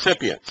groups of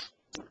recipients.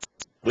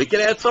 We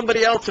can add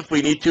somebody else if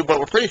we need to, but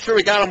we're pretty sure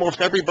we got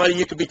almost everybody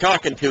you could be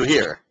talking to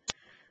here.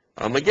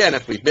 Again,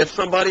 if we've missed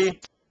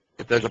somebody,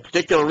 if there's a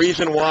particular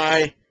reason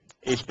why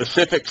a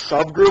specific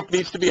subgroup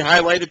needs to be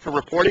highlighted for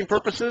reporting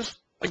purposes,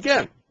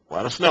 again,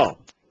 let us know.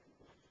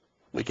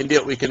 We can do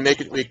it. We can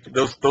make it.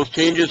 Those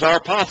changes are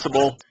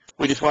possible.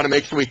 We just want to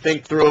make sure we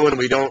think through and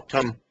we don't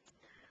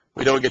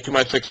get too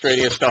much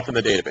extraneous stuff in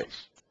the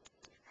database.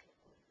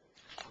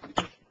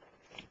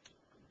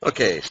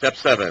 Okay, step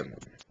 7.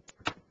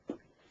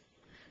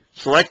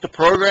 Select the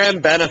program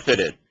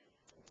benefited.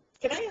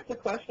 Can I ask a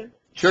question?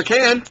 Sure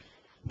can.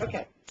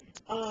 Okay.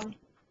 Go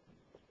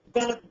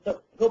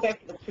back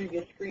to the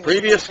previous screen.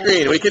 Previous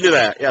screen. We can do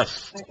that,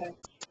 yes. Okay.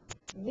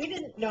 We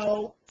didn't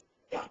know.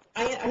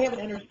 I haven't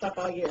entered stuff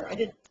all year. I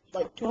did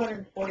like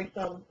 240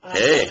 some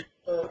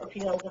for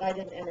appeals, and I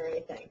didn't enter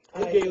anything.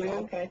 What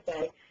can I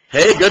say?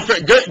 Hey, good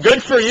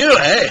for you.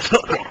 Hey.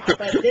 Yeah,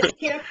 but didn't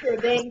capture a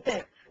dang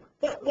thing.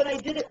 But when I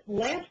did it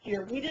last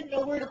year, we didn't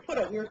know where to put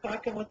it. We were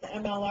talking with the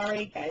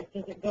MLRA guys.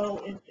 Does it go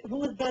in?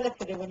 Who is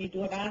benefited when you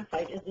do it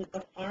on-site? Is it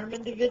the farm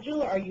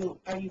individual? Are you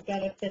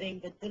benefiting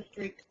the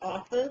district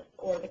office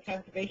or the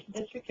conservation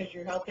district because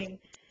you're helping,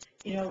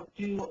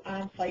 do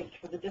on-sites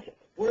for the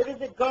district? Where does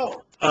it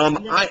go? And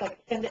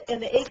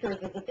the acres,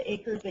 is it the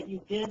acres that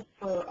you did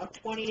for a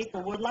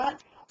 20-acre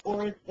woodlot?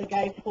 Or is the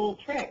guy's whole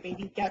tract?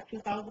 Maybe he's got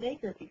 2,000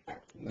 acres he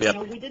farms.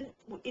 Yep. We didn't,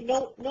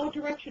 no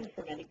direction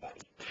from anybody.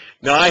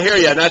 No, I hear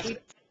you.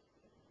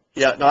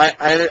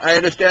 I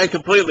understand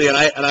completely, and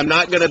I'm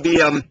not going to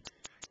be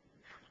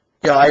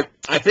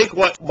I think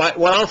what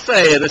I'll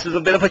say, and this is a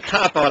bit of a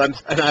cop out, and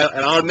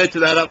I'll admit to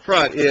that up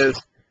front, is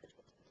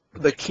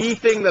the key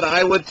thing that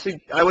I would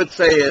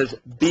say is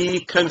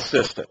be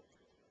consistent.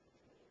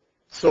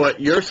 So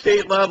at your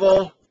state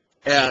level,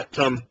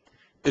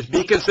 is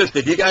be consistent.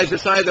 If you guys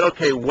decide that,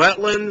 okay,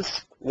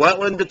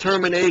 wetland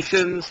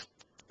determinations,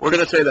 we're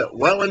going to say that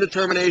wetland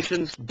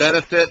determinations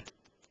benefit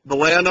the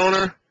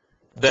landowner,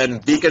 then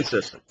be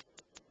consistent.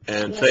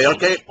 And say,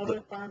 okay.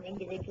 Other farm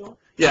individual?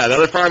 Yeah,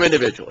 another farm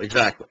individual,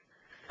 exactly.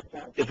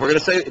 Okay. If you're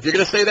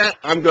going to say that,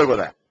 I'm good with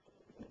that.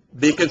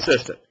 Be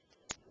consistent.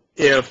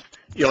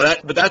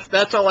 But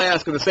that's all I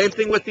ask. And the same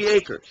thing with the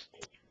acres.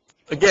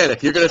 Again,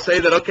 if you're going to say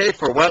that, okay,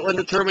 for wetland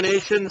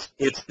determinations,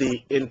 it's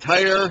the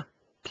entire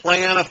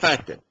plan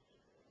affected.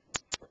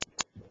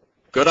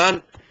 Good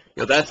on.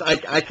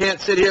 I can't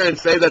sit here and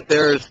say that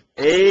there's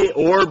A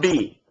or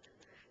B.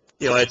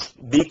 I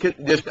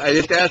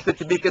just ask it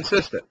to be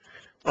consistent.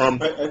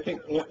 I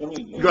think, let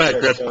me go ahead,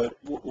 Chris.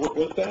 What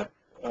was that?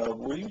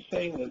 Were you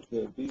saying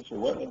that these are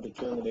wetland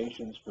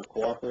determinations for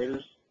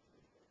cooperators?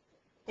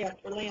 Yeah,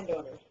 for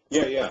landowners.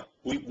 Yeah.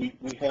 We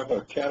have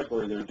a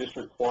category there,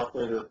 district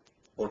cooperator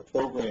or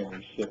program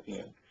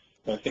recipient.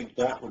 I think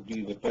that would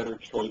be the better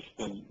choice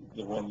than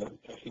the one that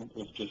I think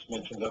was just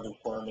mentioned, other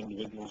farm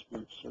individuals,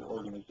 groups, or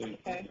organizations.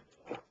 Okay.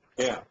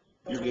 Yeah,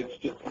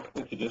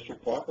 it's a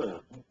district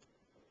cooperator.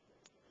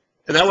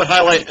 And that would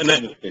highlight,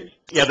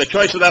 the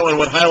choice of that one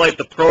would highlight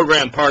the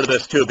program part of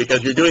this too,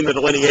 because you're doing the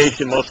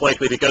delineation most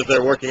likely because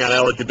they're working on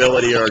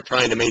eligibility or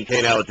trying to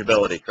maintain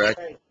eligibility, correct?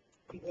 Right,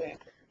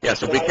 exactly. Yeah,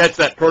 so if we catch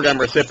that program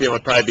recipient,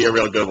 would probably be a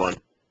real good one.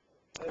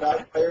 Can I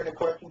clear in a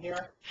question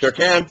here? Sure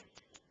can.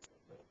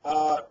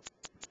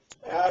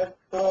 As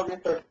soil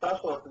research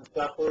specialists and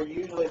stuff, we're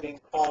usually being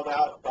called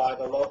out by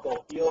the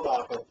local field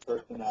office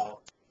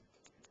personnel.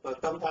 So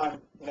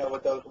sometimes,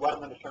 with those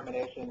wetland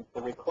determinations,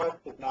 the request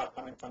is not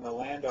coming from the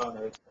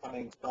landowner, it's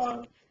coming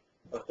from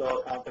a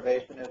soil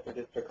conservationist or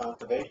district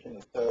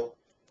conservationist. So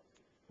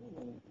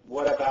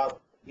what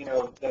about,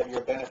 that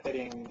you're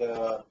benefiting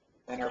the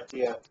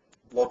NRCS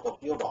local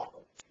field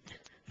office?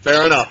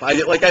 Fair enough.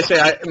 Like I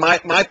say,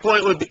 my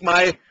point would be,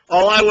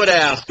 all I would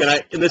ask,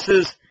 and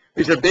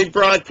these are big,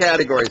 broad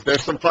categories.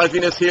 There's some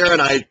fuzziness here, and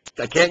I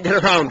can't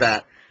get around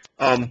that.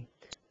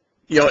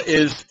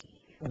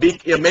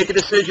 Make a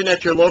decision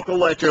at your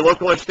local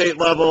or state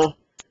level,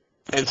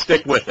 and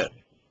stick with it.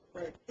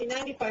 Right. See,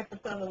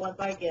 95% of the ones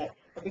I get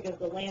are because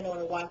the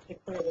landowner wants to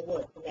clear the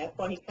woods, and that's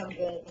why he comes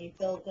in, he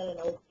fills in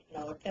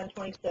a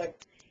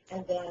 1026,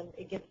 and then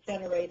it gets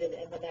generated,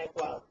 and then that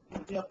goes out.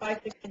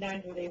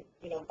 569s where they've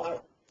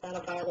done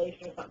a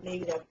violation or something,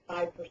 maybe that's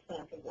 5%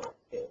 of work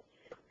too.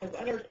 Because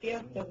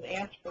NRCS doesn't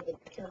ask for the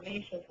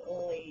determinations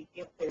only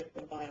if there's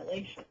a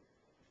violation,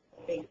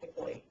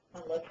 basically,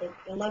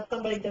 unless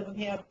somebody doesn't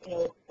have,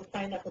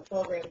 signed up for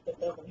programs that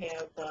doesn't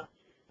have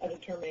a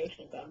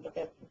determination done, but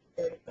that's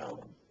very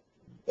seldom.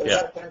 So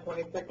that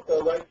 1026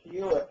 go right to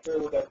you or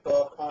through the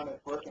soil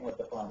comments working with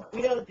the farmer?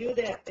 We don't do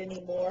that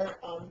anymore.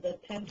 The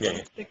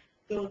 1026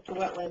 goes to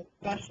wetland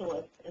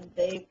specialists, and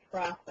they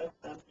process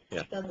them.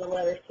 Yeah. Send the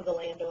letters to the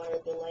landowner.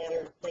 The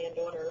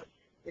landowner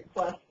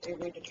request a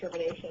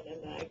redetermination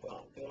and then I go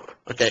out and do it.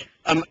 Okay.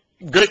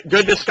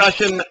 Good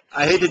discussion.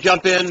 I hate to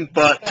jump in,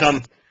 but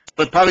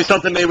probably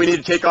something maybe we need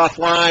to take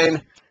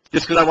offline,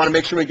 just because I want to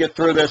make sure we get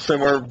through this,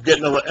 and we're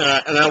getting and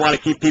I want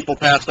to keep people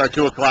past our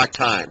 2 o'clock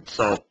time.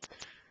 So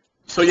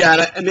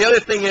yeah, and the other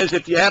thing is,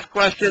 if you have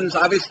questions,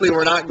 obviously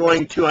we're not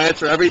going to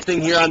answer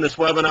everything here on this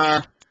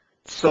webinar.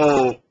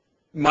 So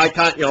my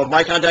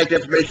contact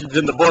information is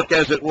in the book,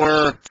 as it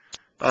were.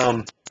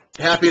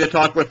 Happy to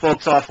talk with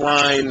folks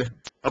offline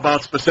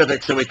about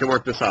specifics, and we can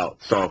work this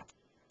out. So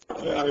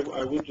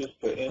I would just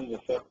end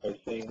this up by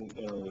saying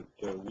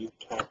that we've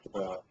talked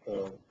about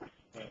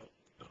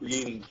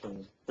creating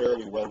some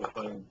fairly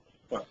well-defined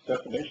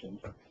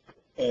definitions,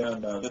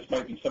 and this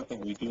might be something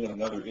we do in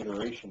another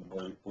iteration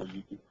where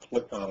you could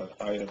click on an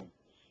item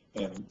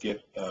and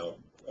get some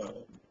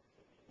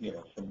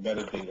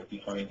metadata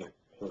behind it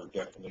for a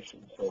definition.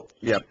 So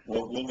yep.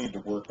 we'll need to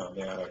work on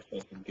that, I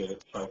think, and get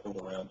it cycled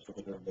around so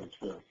that everybody's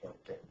fair.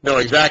 No,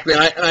 exactly.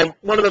 And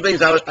one of the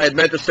things I had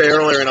meant to say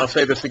earlier, and I'll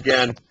say this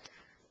again,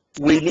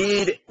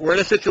 we're in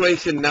a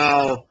situation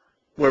now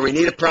where we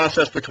need a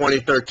process for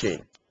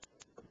 2013.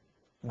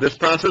 This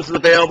process is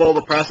available.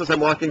 The process I'm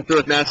walking through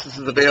with NASIS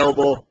is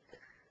available.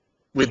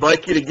 We'd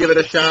like you to give it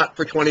a shot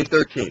for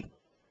 2013.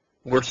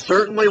 We're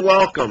certainly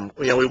welcome.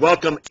 We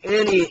welcome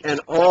any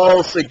and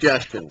all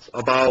suggestions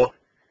about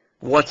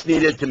what's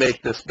needed to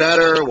make this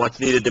better, what's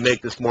needed to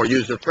make this more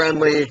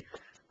user-friendly,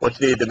 what's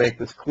needed to make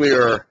this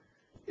clearer.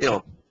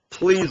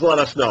 Please let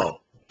us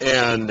know.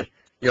 And,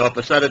 if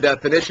a set of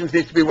definitions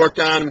needs to be worked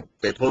on,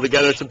 they pull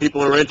together some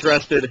people who are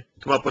interested,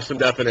 come up with some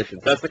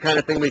definitions. That's the kind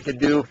of thing we could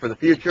do for the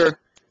future.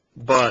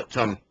 But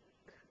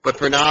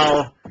for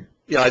now,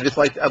 I'd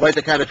like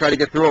to kind of try to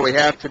get through what we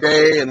have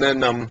today, and then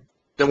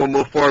we'll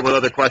move forward with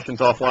other questions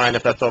offline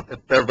if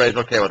everybody's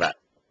okay with that.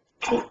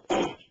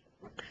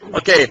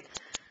 Okay,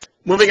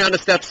 moving on to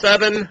step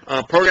 7,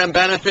 program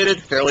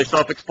benefited, fairly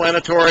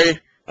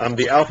self-explanatory.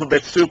 The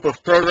alphabet soup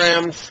of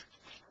programs.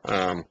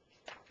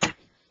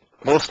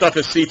 Most stuff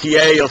is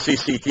CTA. You'll see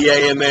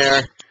CTA in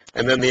there,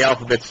 and then the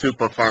alphabet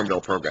soup of Farm Bill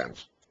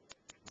programs.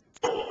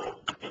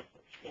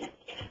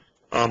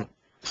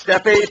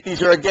 Step 8,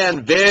 these are,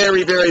 again,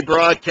 very, very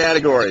broad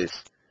categories.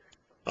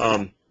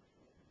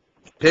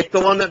 Pick the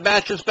one that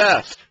matches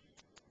best.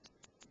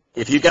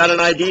 If you got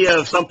an idea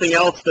of something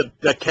else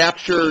that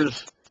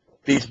captures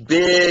these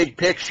big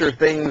picture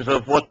things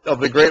of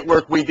the great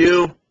work we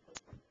do,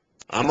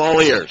 I'm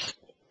all ears.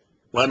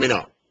 Let me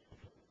know.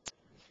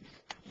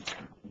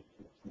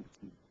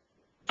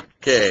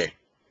 Okay.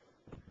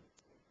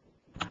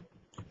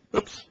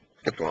 Oops,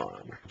 skipped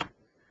one.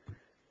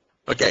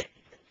 Okay.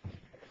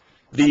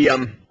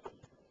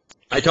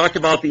 I talked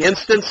about the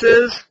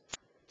instances.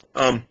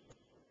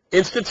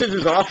 Instances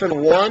is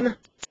often one.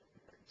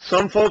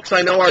 Some folks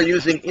I know are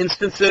using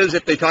instances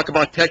if they talk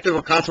about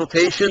technical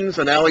consultations,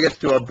 analogous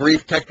to a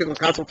brief technical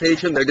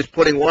consultation. They're just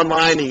putting one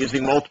line and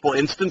using multiple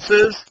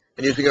instances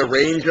and using a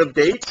range of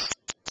dates.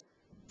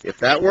 If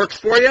that works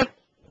for you,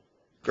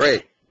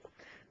 great.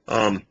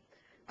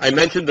 I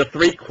mentioned the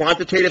 3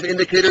 quantitative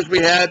indicators we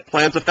had: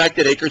 plans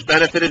affected, acres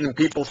benefited, and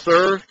people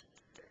served.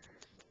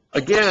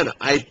 Again,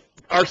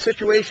 our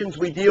situations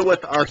we deal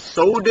with are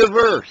so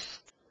diverse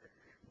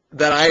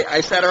that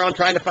I sat around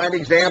trying to find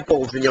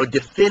examples and,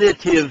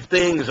 definitive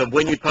things of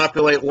when you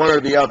populate one or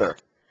the other.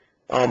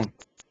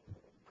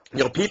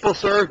 People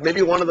served,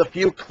 maybe one of the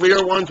few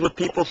clear ones with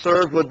people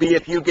served would be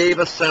if you gave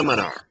a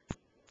seminar.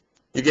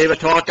 You gave a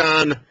talk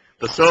on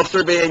the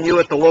self-surveying you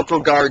at the local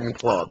garden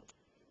club,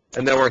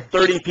 and there were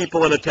 30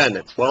 people in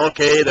attendance. Well,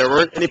 okay, there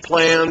weren't any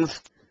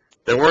plans,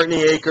 there weren't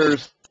any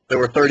acres, there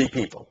were 30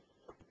 people.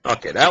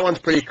 Okay, that one's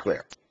pretty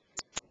clear.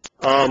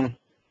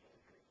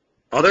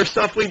 Other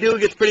stuff we do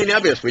gets pretty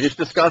nebulous. We just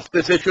discussed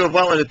this issue of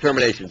wetland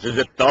determinations. Is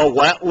it the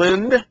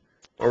wetland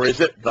or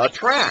is it the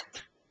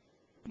tract?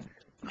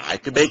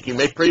 You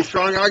make pretty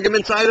strong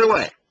arguments either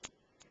way.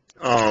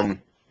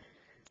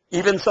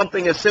 Even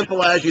something as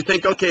simple as you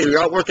think, okay,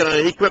 you're out working on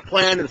an equip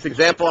plan, this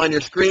example on your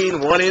screen,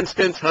 1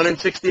 instance,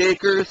 160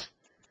 acres,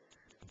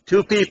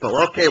 2 people.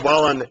 Okay,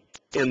 well, in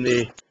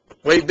the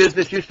way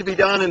business used to be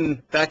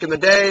done back in the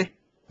day,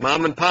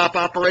 mom and pop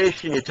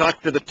operation, you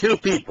talk to the 2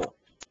 people.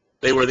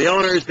 They were the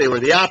owners, they were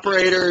the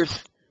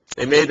operators,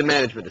 they made the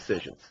management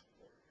decisions.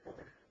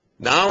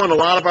 Now in a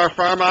lot of our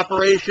farm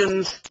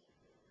operations,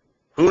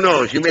 who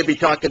knows, you may be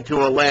talking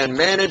to a land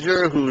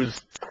manager who's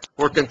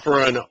working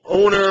for an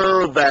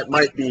owner that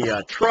might be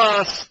a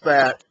trust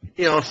who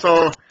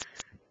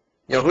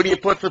do you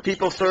put for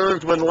people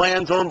served when the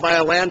land's owned by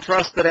a land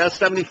trust that has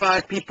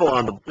 75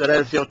 people that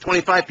has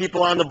 25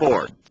 people on the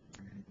board?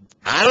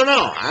 I don't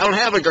know. I don't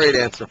have a great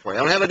answer for you.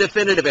 I don't have a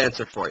definitive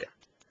answer for you.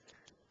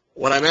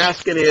 What I'm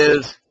asking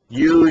is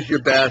use your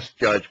best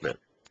judgment.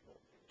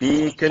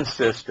 Be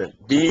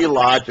consistent. Be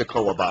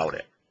logical about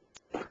it.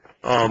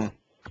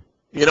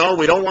 We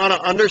don't want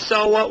to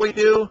undersell what we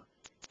do,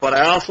 but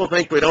I also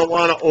think we don't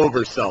want to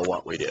oversell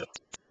what we do.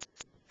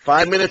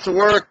 5 minutes of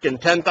work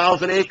and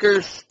 10,000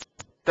 acres,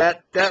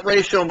 that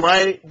ratio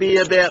might be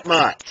a bit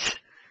much.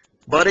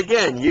 But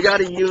again, you got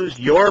to use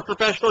your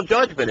professional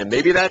judgment, and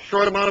maybe that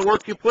short amount of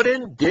work you put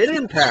in did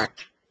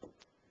impact,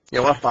 a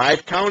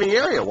 5-county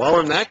area. Well,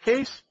 in that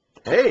case,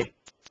 hey,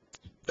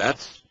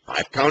 that's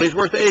 5 counties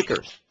worth of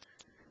acres.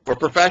 We're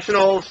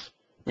professionals.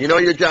 You know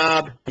your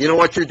job. You know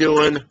what you're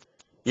doing.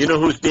 You know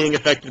who's being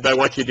affected by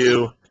what you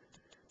do.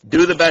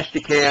 Do the best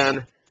you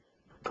can,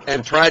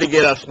 and try to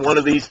get us one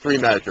of these 3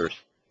 measures.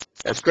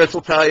 As Chris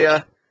will tell you,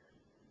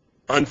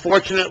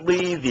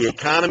 unfortunately, the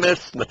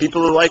economists and the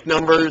people who like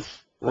numbers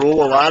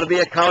rule a lot of the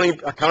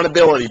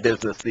accountability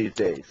business these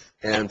days.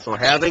 And so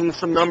having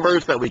some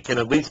numbers that we can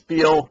at least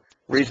feel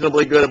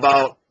reasonably good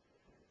about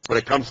when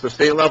it comes to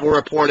state-level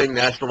reporting,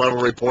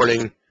 national-level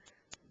reporting,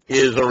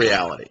 is a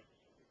reality.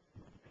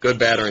 Good,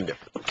 bad, or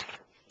indifferent.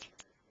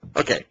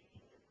 Okay.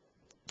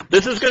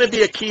 This is going to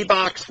be a key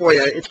box for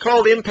you. It's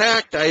called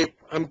Impact.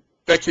 I'm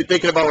actually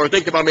thinking about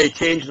maybe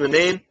changing the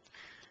name.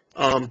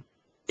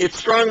 It's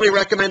strongly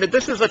recommended.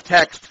 This is a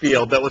text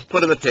field that was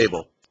put in the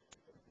table.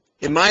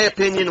 In my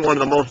opinion, one of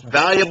the most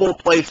valuable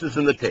places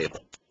in the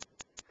table,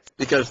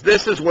 because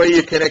this is where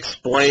you can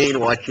explain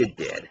what you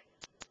did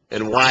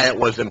and why it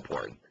was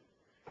important.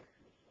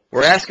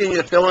 We're asking you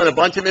to fill in a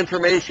bunch of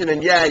information,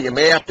 and yeah, you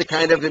may have to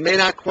it may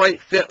not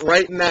quite fit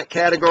right in that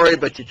category,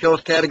 but you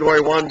chose category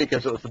 1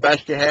 because it was the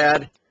best you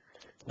had.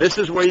 This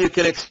is where you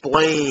can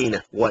explain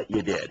what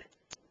you did.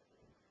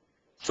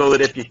 So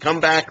that if you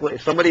come back,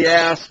 if somebody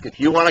asks, if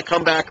you want to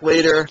come back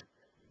later,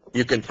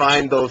 you can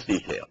find those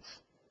details.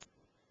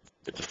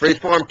 It's a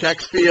free-form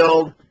text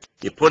field.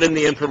 You put in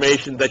the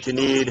information that you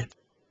need,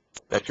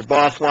 that your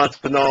boss wants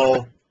to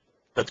know,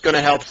 that's going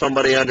to help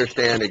somebody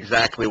understand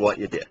exactly what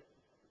you did.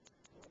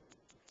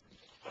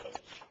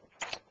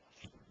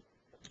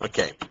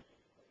 Okay.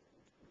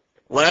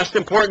 Last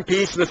important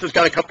piece, and this has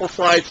got a couple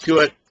slides to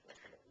it,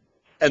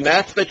 and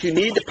that's that you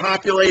need to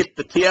populate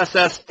the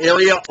TSS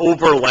area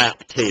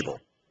overlap table.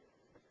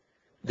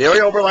 The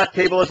area overlap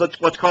table is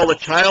what's called a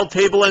child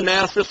table in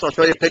NASIS. I'll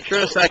show you a picture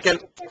in a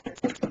second.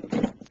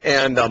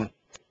 And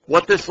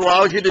what this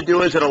allows you to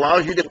do is it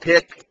allows you to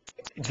pick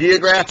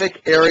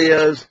geographic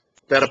areas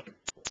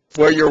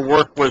where your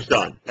work was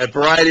done at a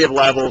variety of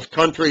levels,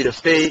 country to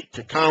state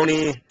to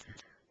county.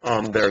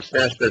 There's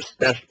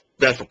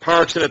national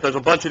parks in it. There's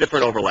a bunch of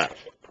different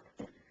overlaps.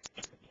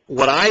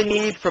 What I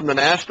need from the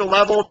national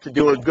level to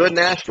do a good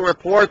national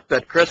report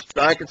that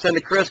I can send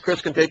to Chris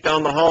can take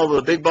down the hall to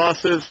the big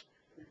bosses,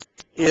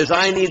 is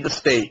I need the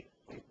state.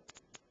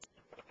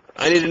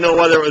 I need to know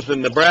whether it was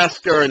in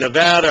Nebraska or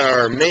Nevada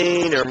or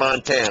Maine or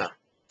Montana.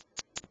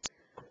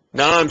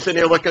 Now I'm sitting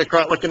here looking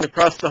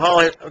across the hall,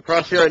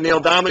 across here at Neil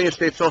Dominy,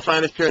 State Civil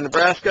Scientist here in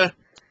Nebraska.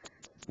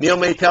 Neil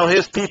may tell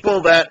his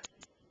people that,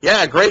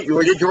 yeah, great,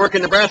 you did your work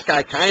in Nebraska.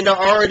 I kind of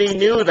already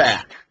knew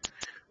that.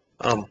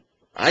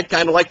 I'd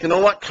kind of like to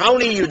know what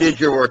county you did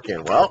your work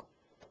in. Well,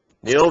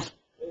 Neil's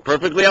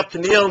perfectly up to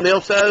Neil.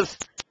 Neil says,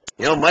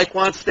 Mike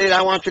wants state,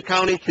 I want your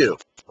county too.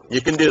 You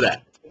can do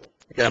that.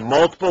 You can have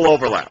multiple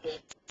overlaps.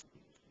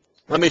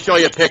 Let me show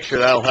you a picture.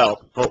 That'll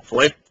help,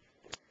 hopefully.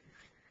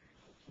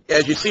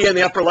 As you see in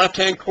the upper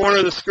left-hand corner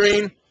of the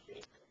screen,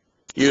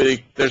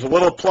 there's a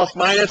little plus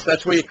minus.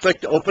 That's where you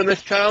click to open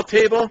this child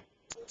table.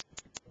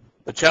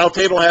 The child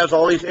table has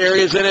all these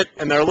areas in it,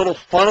 and there are little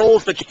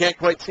funnels that you can't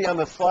quite see on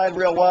the slide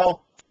real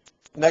well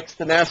next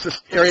to NASIS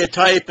area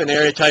type and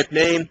area type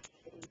name.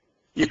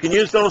 You can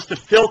use those to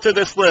filter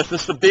this list.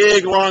 This is a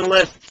big, long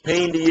list. It's a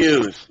pain to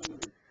use.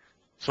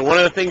 So one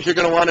of the things you're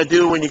going to want to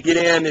do when you get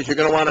in is you're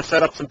going to want to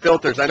set up some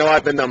filters. I know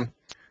I've been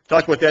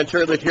talking with Dan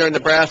Shirtliff here in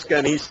Nebraska,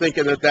 and he's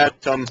thinking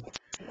that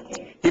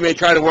he may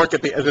try to work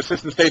as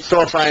assistant state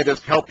soil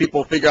scientist, help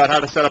people figure out how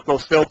to set up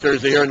those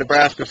filters here in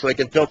Nebraska so they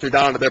can filter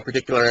down to their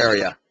particular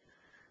area.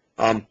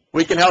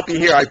 We can help you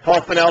here.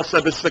 Paul Fennell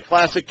said this is a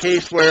classic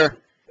case where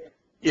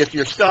if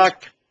you're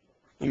stuck,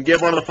 you can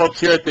give one of the folks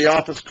here at the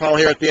office a call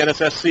here at the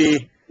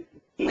NSSC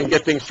and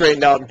get things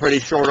straightened out in pretty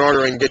short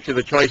order and get you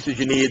the choices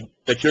you need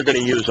that you're going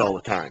to use all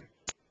the time.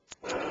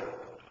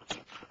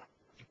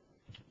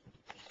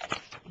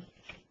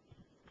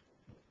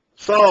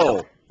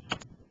 So,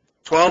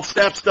 12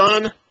 steps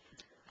done,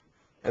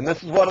 and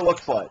this is what it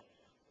looks like.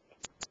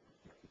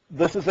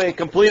 This is a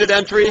completed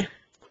entry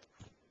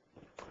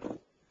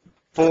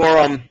for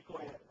a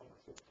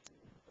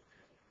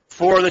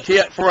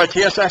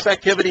TSS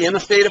activity in the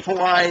state of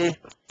Hawaii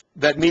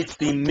that meets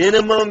the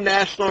minimum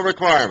national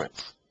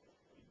requirements.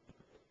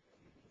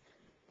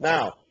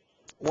 Now,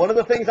 one of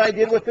the things I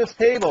did with this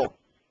table,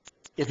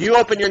 if you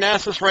open your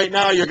NASIS right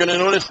now, you're going to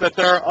notice that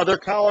there are other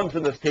columns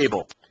in this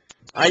table.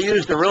 I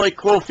used a really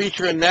cool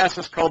feature in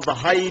NASIS called the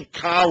hide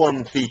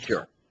column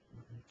feature.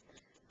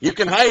 You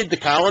can hide the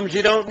columns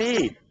you don't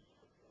need.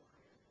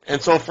 And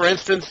so, for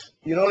instance,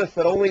 you notice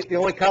that the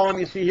only column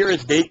you see here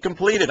is date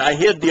completed. I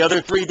hid the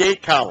other 3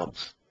 date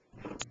columns.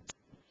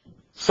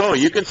 So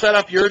you can set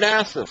up your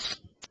NASIS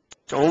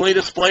to only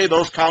display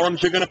those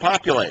columns you're going to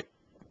populate.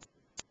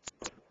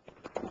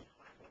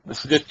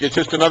 This is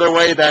just another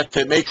way that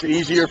it makes it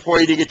easier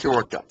for you to get your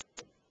work done.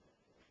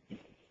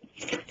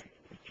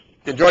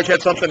 Did George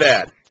have something to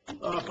add?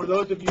 For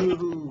those of you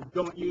who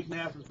don't use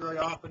NASIS very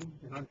often,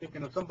 and I'm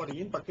thinking of somebody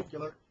in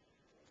particular,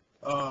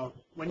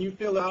 when you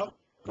fill out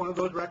one of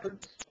those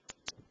records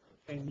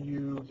and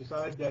you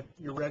decide that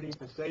you're ready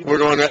to save We're it,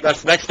 going,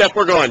 that's the next step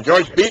we're going.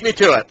 George, beat me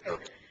to it.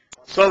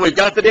 So we've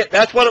got the,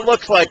 that's what it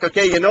looks like.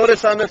 Okay, you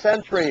notice on this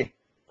entry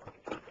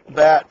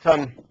that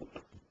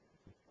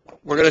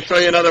we're going to show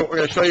you another, we're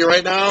going to show you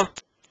right now,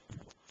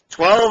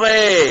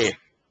 12A.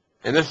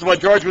 And this is what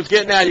George was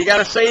getting at. You got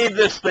to save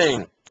this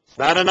thing. It's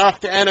not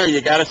enough to enter.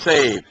 You got to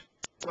save.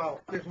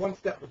 well, there's one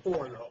step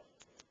before, though.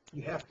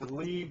 You have to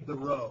leave the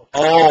row.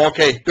 Oh,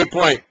 okay. Good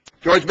point.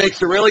 George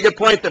makes a really good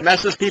point that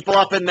messes people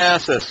up in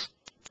NASIS.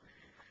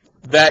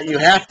 That you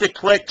have to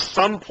click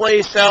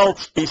someplace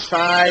else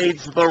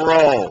besides the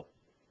row.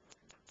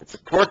 It's a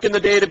quirk in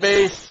the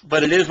database,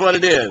 but it is what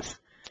it is.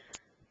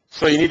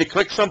 So you need to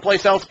click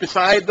someplace else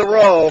beside the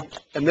row,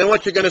 and then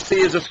what you're going to see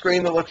is a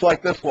screen that looks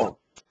like this one.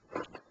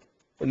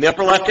 In the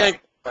upper left-hand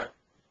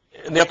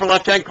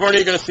corner,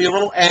 you're going to see a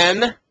little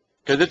N,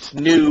 because it's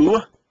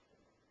new,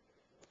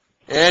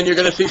 and you're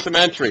going to see some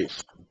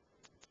entries.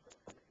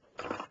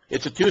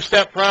 It's a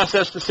two-step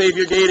process to save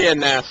your data in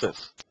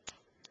NASIS.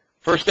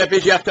 First step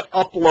is you have to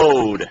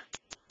upload.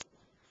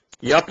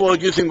 You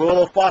upload using the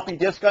little floppy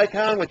disk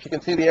icon, which you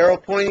can see the arrow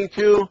pointing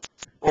to,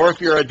 or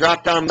if you're a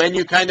drop-down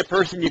menu kind of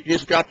person, you can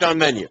use drop-down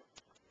menu.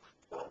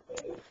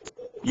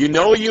 You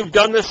know you've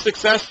done this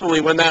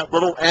successfully when that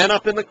little N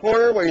up in the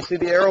corner, where you see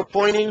the arrow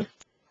pointing,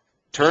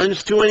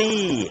 turns to an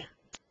E.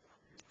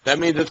 That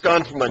means it's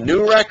gone from a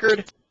new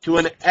record to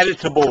an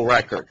editable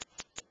record.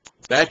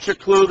 That's your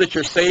clue that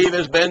your save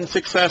has been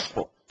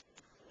successful.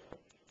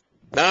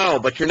 Now,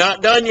 but you're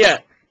not done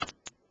yet.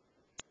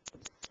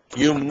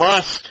 You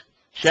must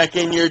check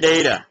in your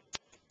data.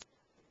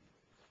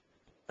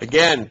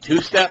 Again,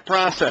 two-step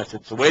process.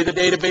 It's the way the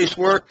database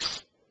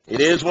works. It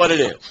is what it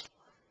is.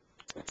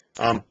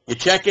 You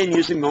check in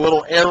using the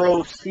little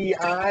arrow CI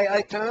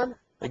icon,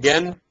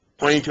 again,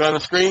 pointing to on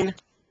the screen.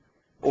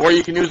 Or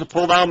you can use a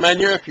pull-down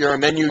menu if you're a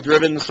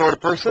menu-driven sort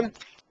of person.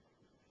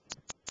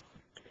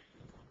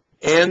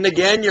 And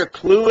again, your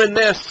clue in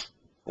this,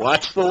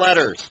 watch the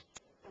letters.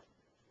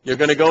 You're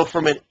going to go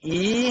from an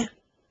E,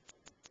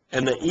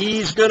 and the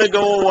E's going to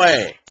go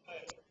away.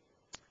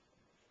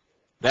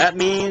 That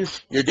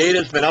means your data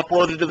has been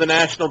uploaded to the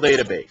national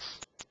database.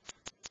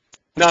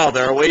 Now,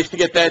 there are ways to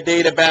get that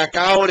data back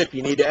out if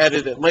you need to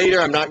edit it later.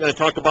 I'm not going to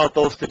talk about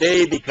those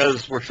today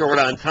because we're short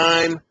on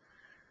time.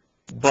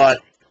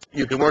 But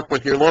you can work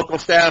with your local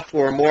staff who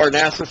are more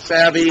NASIS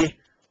savvy,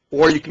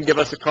 or you can give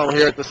us a call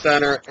here at the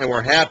center, and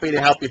we're happy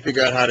to help you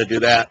figure out how to do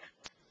that.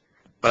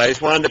 But I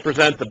just wanted to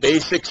present the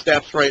basic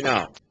steps right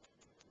now.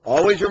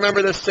 Always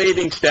remember this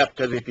saving step,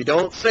 because if you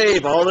don't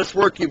save, all this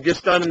work you've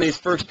just done in these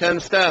first 10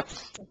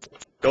 steps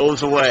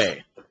goes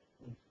away.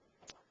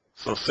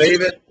 So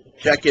save it,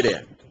 check it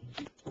in.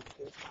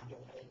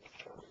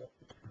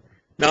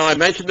 Now, I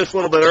mentioned this a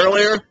little bit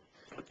earlier.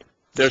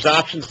 There's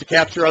options to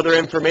capture other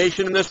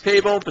information in this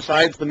table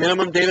besides the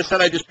minimum data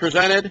set I just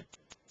presented.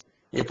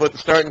 You can put the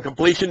start and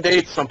completion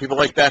dates. Some people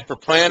like that for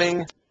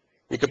planning.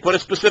 You can put a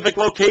specific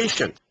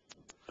location.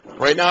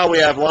 Right now we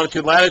have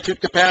longitude, latitude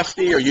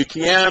capacity, or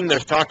UTM.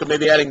 There's talk of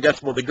maybe adding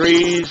decimal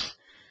degrees.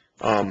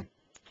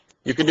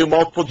 You can do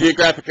multiple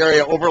geographic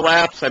area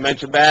overlaps. I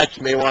mentioned that.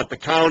 You may want the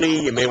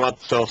county. You may want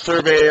the soil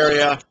survey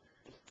area.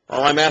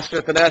 All I'm asking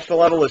at the national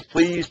level is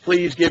please,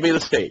 please give me the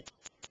state.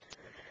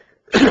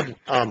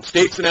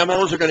 States and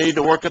MOs are going to need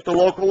to work at the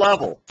local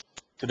level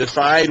to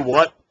decide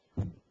what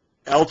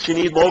else you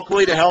need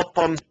locally to help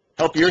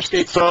your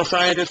state soil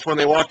scientists when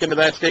they walk into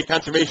that state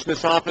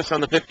conservationist office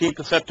on the 15th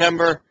of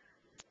September.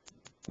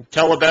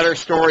 Tell a better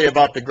story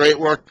about the great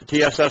work the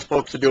TSS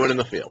folks are doing in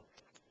the field.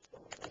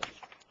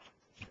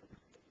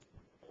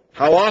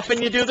 How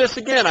often you do this?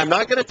 Again, I'm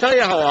not going to tell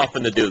you how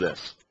often to do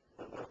this.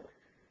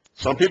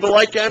 Some people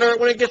like to enter it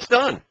when it gets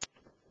done.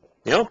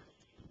 You know,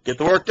 get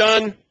the work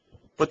done,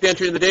 put the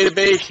entry in the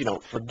database, you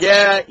don't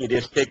forget, you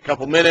just take a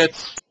couple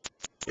minutes,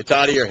 it's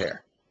out of your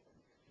hair.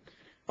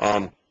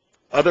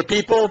 Other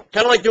people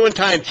kind of like doing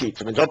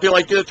timesheets. I mean, some people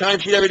like to do the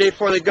timesheet every day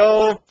before they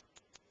go.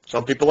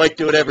 Some people like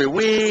to do it every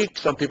week.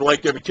 Some people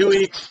like to do it every 2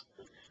 weeks.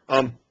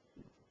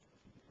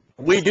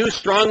 We do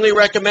strongly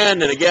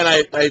recommend, and again,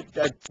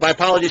 my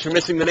apologies for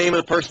missing the name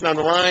of the person on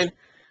the line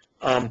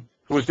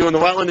who was doing the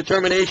wetland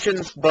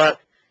determinations, but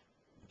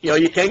you know,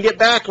 you can get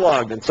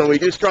backlogged, and so we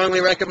do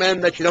strongly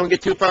recommend that you don't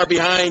get too far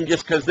behind,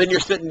 just because then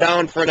you're sitting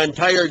down for an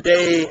entire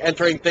day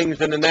entering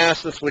things into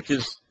NASIS, which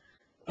is,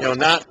 you know,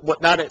 not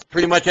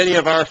pretty much any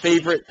of our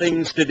favorite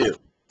things to do.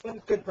 But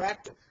it's good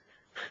practice.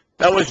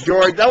 That was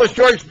George,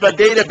 the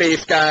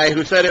database guy,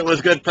 who said it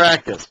was good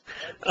practice.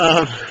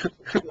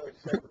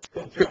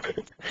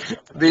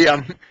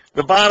 The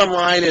bottom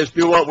line is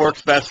do what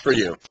works best for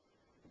you.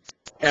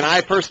 And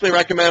I personally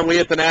recommend, we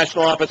at the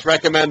national office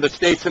recommend that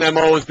states and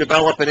MOs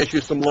develop and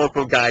issue some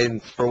local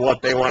guidance for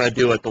what they want to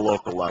do at the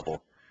local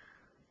level.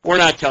 We're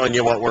not telling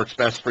you what works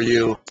best for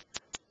you.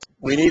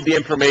 We need the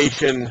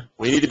information.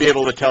 We need to be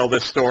able to tell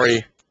this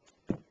story.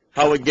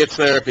 how it gets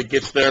there, if it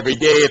gets there every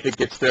day, if it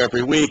gets there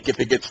every week, if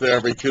it gets there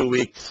every 2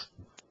 weeks.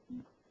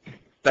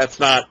 That's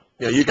not,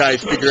 you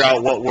guys figure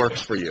out what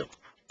works for you.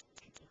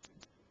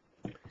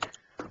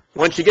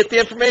 Once you get the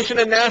information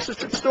in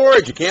NASIS in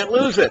storage, you can't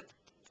lose it.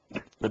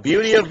 The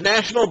beauty of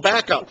national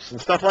backups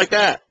and stuff like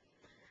that.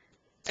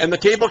 And the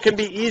table can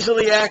be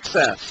easily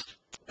accessed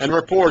and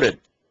reported.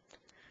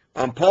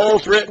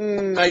 Paul's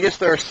written, I guess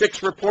there are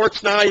 6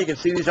 reports now. You can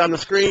see these on the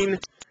screen.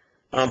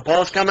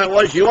 Paul's comment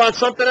was, you want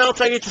something else,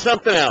 I get you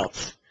something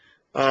else.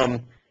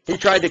 He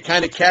tried to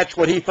kind of catch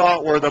what he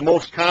thought were the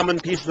most common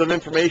pieces of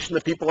information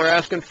that people are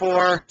asking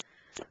for.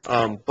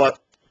 But,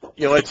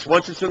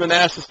 once it's in the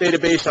NASIS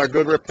database, our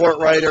good report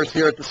writers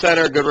here at the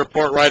center, good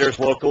report writers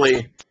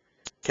locally,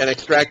 can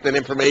extract that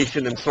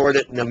information and sort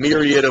it in a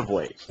myriad of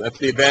ways. That's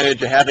the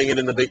advantage of having it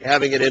in the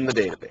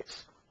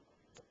database.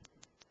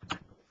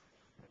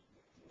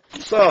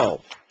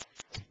 So,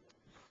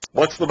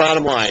 what's the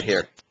bottom line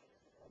here?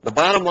 The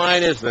bottom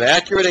line is that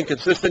accurate and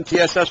consistent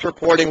TSS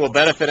reporting will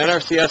benefit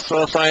NRCS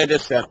soil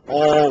scientists at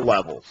all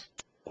levels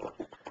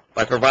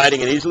by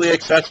providing an easily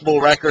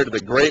accessible record of the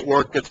great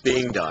work that's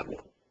being done.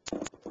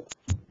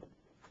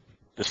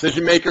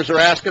 Decision makers are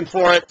asking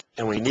for it,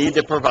 and we need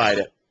to provide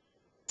it.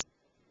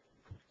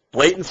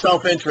 Blatant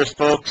self-interest,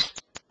 folks.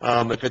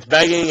 If it's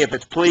begging, if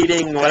it's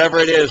pleading, whatever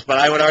it is, but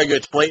I would argue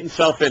it's blatant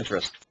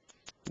self-interest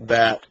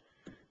that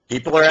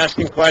people are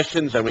asking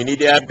questions and we need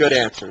to have good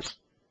answers.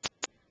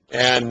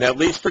 And at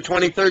least for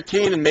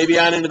 2013 and maybe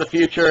on into the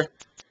future,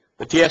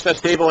 the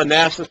TSS table in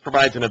NASIS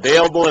provides an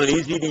available and an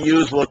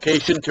easy-to-use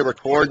location to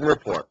record and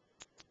report.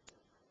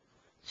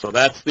 So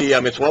that's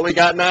it's what we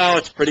got now.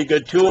 It's a pretty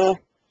good tool.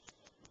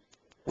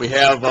 We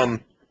have,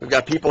 we've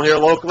got people here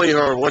locally who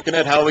are looking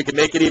at how we can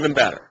make it even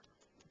better.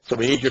 So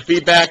we need your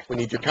feedback, we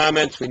need your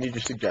comments, we need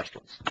your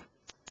suggestions.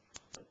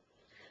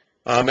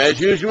 As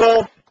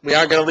usual, we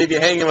aren't going to leave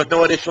you hanging with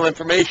no additional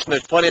information.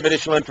 There's plenty of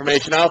additional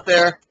information out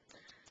there.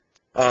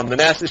 The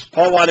NASIS,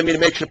 Paul wanted me to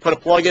make sure to put a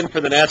plug in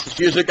for the NASIS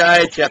User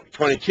Guide, Chapter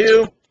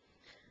 22.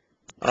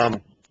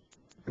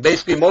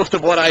 Basically, most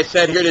of what I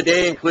said here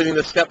today, including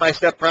the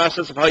step-by-step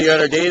process of how you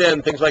enter data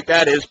and things like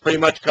that, is pretty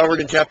much covered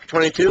in Chapter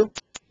 22.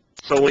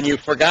 So when you've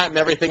forgotten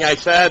everything I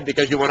said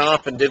because you went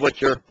off and did what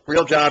your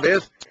real job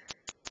is,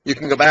 you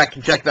can go back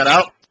and check that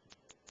out.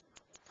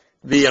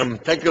 The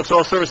Technical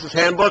Soil Services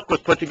Handbook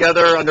was put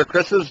together under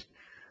Chris's,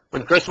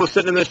 when Chris was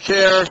sitting in this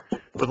chair,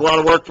 with a lot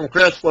of work from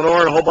Chris, Lenore,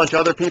 and a whole bunch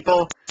of other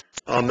people.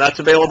 That's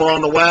available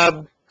on the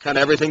web, kind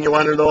of everything you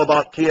want to know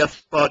about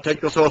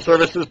Technical Soil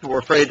Services, but we're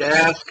afraid to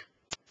ask.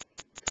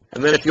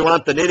 And then if you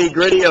want the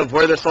nitty-gritty of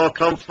where this all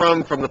comes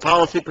from the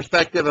policy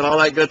perspective and all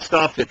that good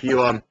stuff, if you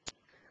want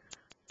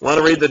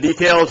to read the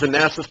details in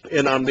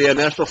the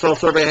National Soil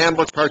Survey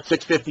Handbook, Part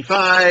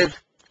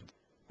 655,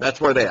 that's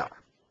where they are.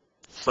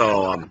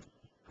 So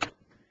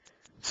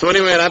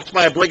anyway, that's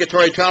my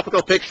obligatory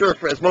tropical picture.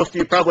 As most of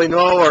you probably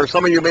know, or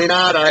some of you may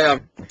not, I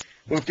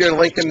moved here to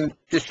Lincoln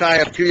just shy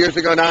of 2 years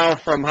ago now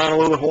from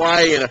Honolulu,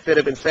 Hawaii, in a fit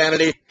of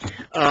insanity.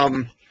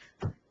 And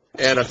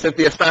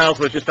Cynthia Stiles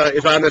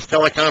is on this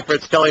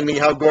teleconference telling me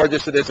how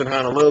gorgeous it is in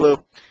Honolulu.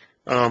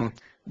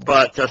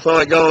 But so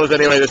it goes.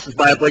 Anyway, this is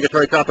my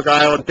obligatory tropical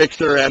island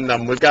picture,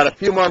 and we've got a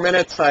few more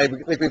minutes. I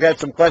think we've had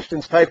some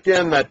questions typed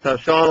in that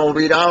Sean will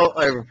read out.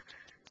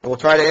 We'll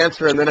try to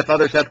answer, and then if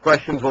others have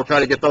questions, we'll try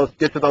to get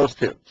to those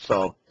too.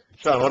 So,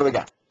 Sean, what do we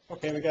got?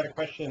 Okay, we got a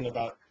question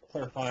about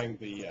clarifying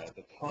the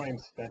time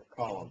spent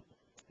column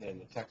in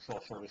the Tech Soil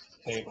Services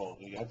table.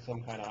 Do you have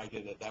some kind of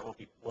idea that will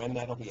be when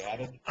that'll be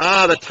added?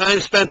 The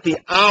time spent, the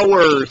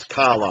hours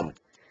column.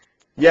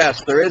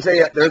 Yes, there's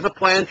a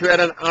plan to add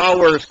an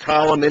hours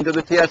column into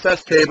the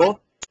TSS table.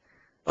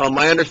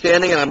 My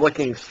understanding, and I'm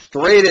looking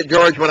straight at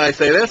George when I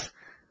say this,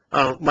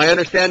 my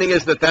understanding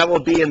is that will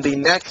be in the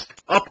next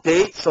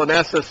update, so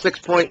NASA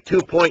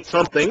 6.2 point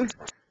something,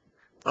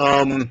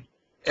 and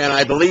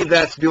I believe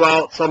that's due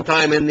out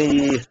sometime in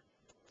the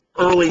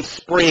early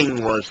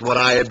spring was what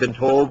I had been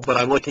told, but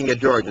I'm looking at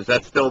George. Is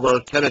that still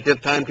the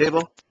tentative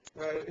timetable?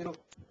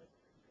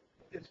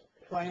 It's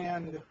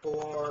planned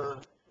for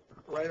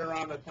right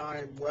around the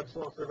time Web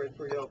Soil Survey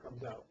 3.0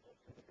 comes out,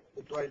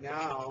 which right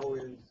now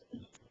is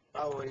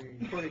probably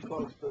pretty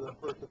close to the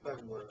 1st of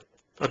February.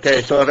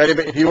 Okay, so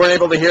if you weren't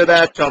able to hear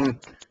that,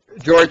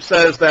 George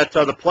says that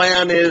the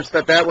plan is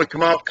that would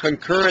come out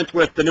concurrent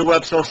with the new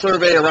Web Soil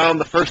Survey around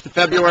the 1st of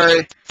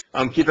February.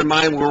 Keep in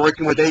mind we're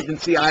working with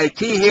agency IT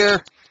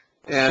here,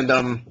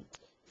 and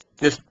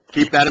just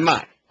keep that in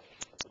mind.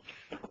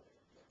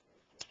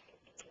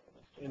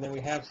 And then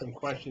we have some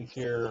questions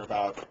here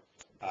about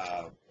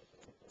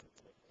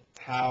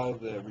how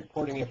the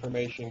reporting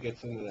information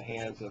gets into the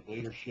hands of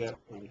leadership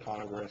in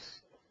Congress,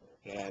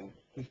 and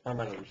who's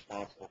primarily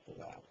responsible for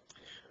that.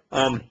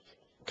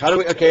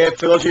 Okay,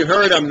 for those of you who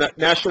heard,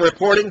 national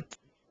reporting.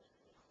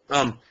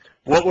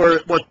 What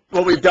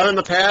we've done in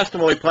the past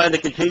and what we plan to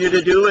continue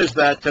to do is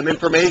that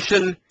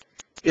information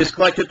is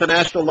collected at the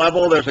national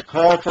level. There's a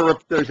call for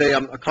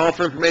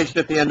information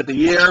at the end of the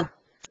year.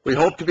 We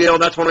hope to be able.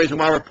 That's one reason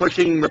why we're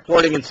pushing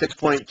reporting in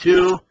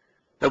 6.2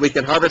 that we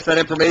can harvest that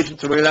information,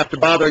 so we don't have to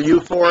bother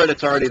you for it.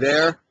 It's already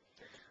there.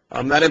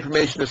 That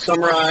information is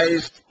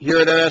summarized here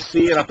at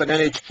NSC and up at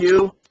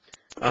NHQ.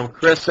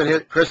 Chris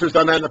has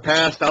done that in the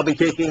past. I'll be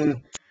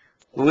taking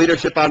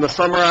leadership on the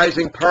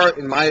summarizing part.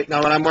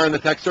 Now that I'm wearing the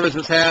tech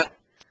services hat,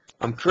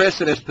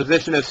 Chris, in his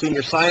position as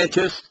senior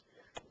scientist,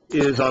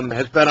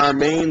 has been our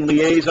main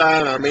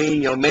liaison, our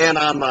main man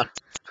on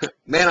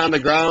the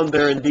ground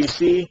there in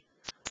DC,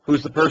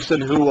 who's the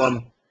person who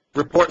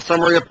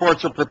summary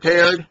reports are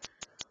prepared.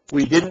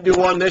 We didn't do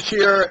one this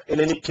year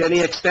to any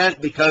extent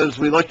because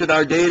we looked at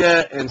our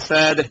data and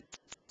said,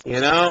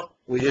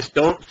 we just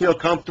don't feel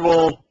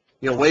comfortable,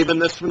 waving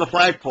this from the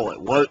flagpole.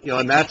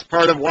 And that's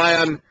part of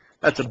why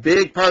that's a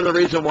big part of the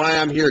reason why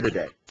I'm here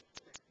today.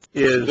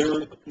 This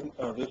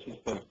is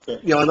Chris.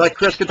 And like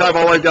Chris can talk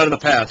about what I've done in the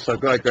past. So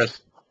go ahead,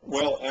 Chris.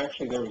 Well,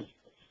 actually, there was,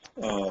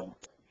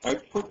 I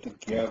put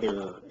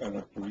together an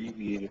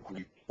abbreviated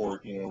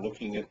report,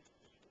 looking at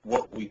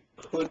what we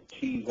could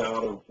tease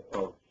out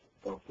of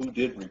who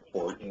did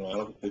report, out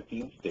of the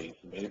 15 states,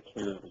 and made it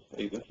clear to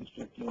say this is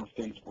 15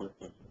 states worth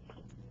of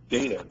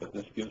data, but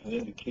this gives an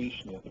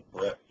indication of the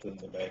breadth and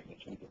the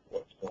magnitude of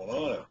what's going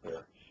on out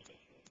there.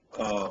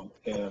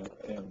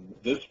 And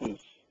this was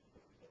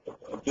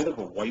a bit of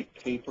a white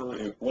paper.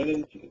 It went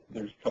into,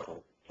 there's a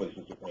couple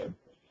places it went.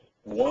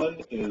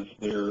 One is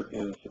there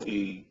is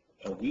a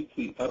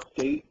weekly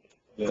update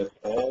that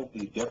all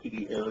the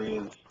deputy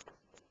areas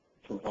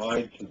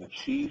provide to the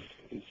chief.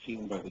 Is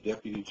seen by the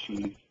deputy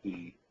chief,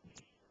 the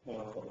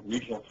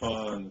regional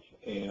cons,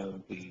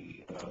 and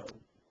the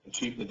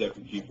chief and the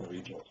deputy chief and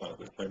regional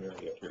cons are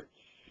primarily up here.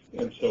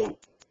 And so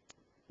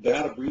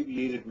that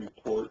abbreviated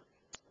report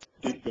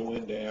did go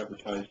into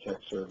advertised tech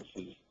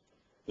services.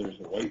 There's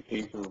a white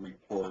paper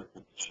report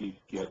that the chief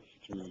gets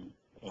through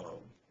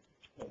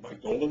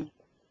Mike Golden.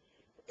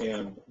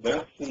 And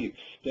that's the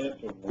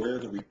extent of where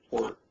the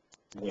report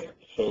went.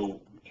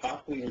 So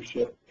top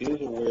leadership is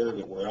aware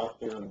that we're out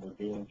there and we're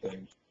doing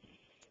things.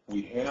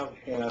 We have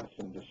had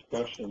some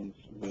discussions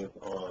with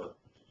our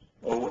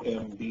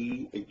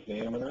OMB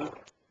examiner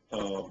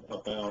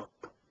about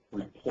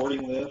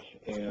reporting this,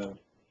 and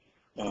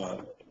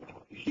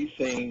he's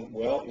saying,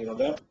 well,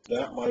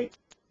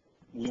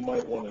 we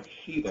might want to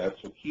see that,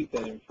 so keep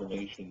that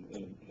information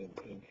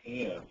in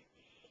hand.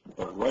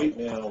 But right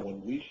now,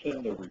 when we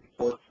send a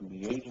report from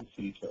the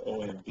agency to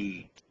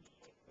OMB,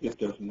 it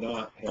does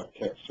not have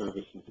tech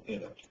services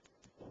in it.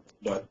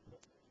 But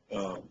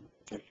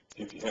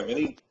if you have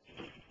any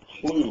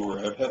clue, or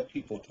have had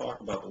people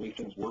talk about the way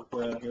things work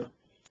around here,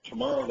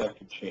 tomorrow that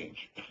could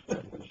change.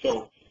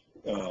 So,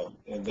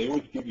 and they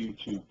always give you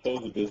to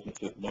close a business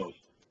at most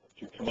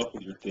to come up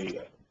with your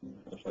data.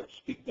 It's like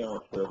speak now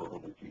or forever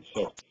hold your peace.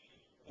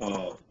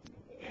 So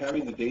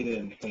having the data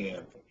in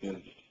hand is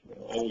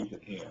always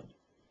at hand.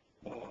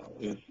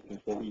 Is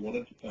what we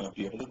want to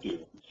be able to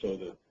do, so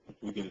that if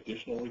we get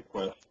additional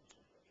requests,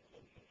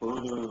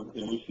 further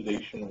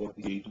elucidation of what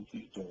the agency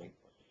is doing,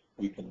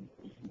 we can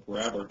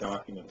grab our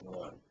document and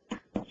run.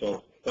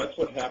 So that's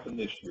what happened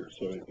this year.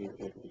 So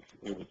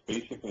it was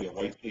basically a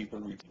white paper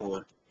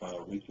report,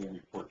 weekly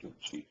report to the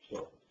chief.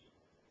 So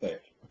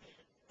thanks.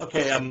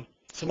 Okay,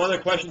 some other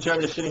questions here.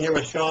 I'm just sitting here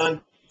with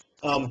Sean.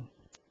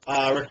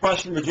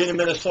 Request from Virginia,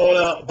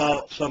 Minnesota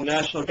about some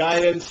national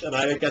guidance, and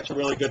I think that's a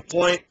really good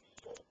point.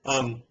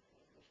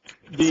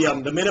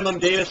 The minimum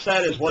data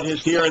set is what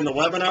is here in the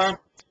webinar.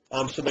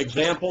 Some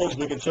examples,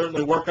 we can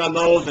certainly work on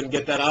those and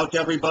get that out to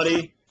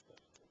everybody.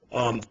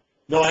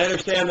 No, I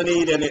understand the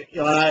need, and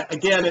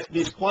again,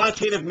 these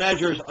quantitative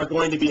measures are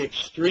going to be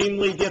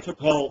extremely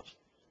difficult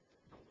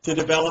to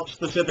develop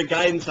specific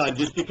guidance on,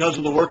 just because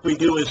of the work we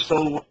do is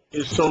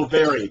so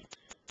varied.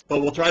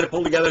 But we'll try to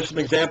pull together some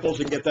examples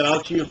and get that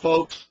out to you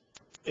folks.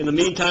 In the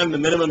meantime, the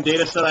minimum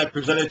data set I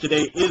presented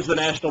today is the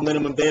national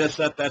minimum data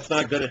set. That's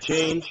not going to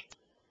change.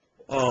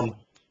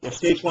 If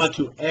states want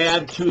to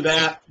add to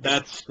that,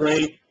 that's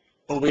great.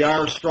 But we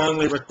are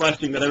strongly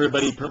requesting that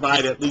everybody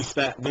provide at least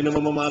that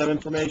minimum amount of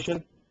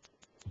information.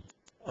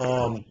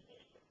 A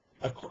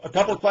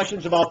couple of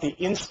questions about the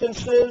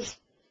instances.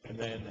 And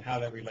then how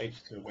that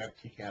relates to web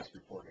TCAS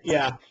reporting.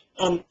 Yeah.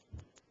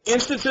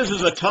 Instances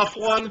is a tough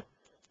one.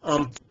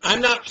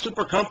 I'm not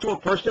super comfortable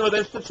personally with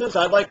instances.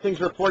 I like things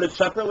reported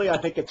separately. I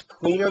think it's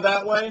cleaner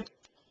that way.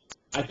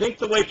 I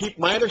think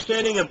my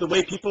understanding of the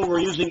way people were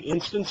using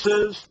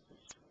instances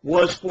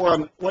was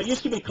for what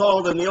used to be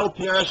called in the old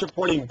PRS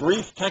reporting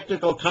brief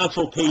technical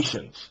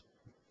consultations,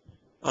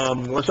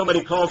 where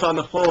somebody calls on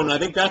the phone. I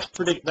think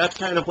that's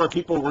kind of where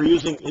people were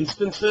using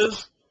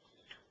instances.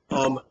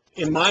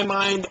 In my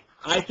mind,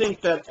 I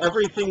think that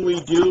everything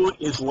we do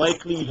is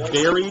likely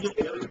varied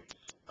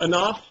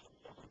enough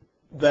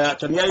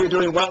that, yeah, you're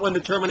doing wetland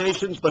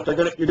determinations, but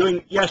you're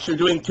doing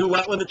 2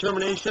 wetland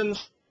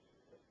determinations.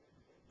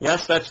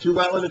 Yes, that's 2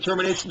 wetland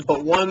determinations,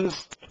 but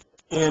one's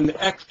in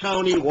X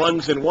county,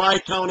 one's in Y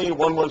county,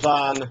 one was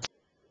on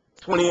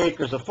 20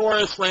 acres of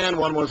forest land,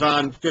 one was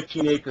on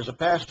 15 acres of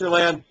pasture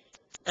land,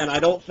 and I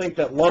don't think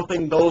that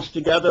lumping those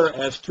together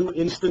as 2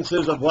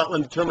 instances of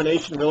wetland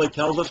determination really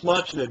tells us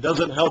much, and it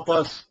doesn't help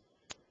us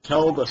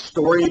tell the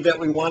story that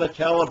we want to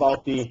tell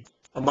about the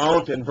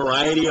amount and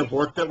variety of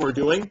work that we're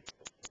doing.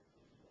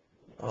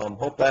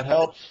 Hope that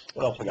helps.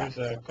 What else we got?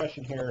 There's a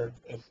question here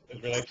as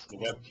relates to the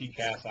web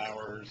TCAS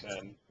hours,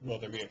 and will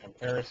there be a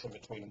comparison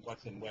between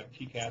what's in web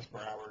TCAS for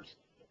hours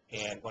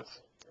and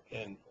what's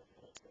in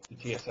the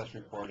TSS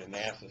report and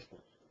NASIS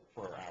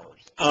for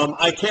hours?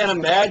 I can't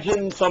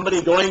imagine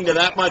somebody going to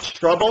that much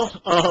trouble.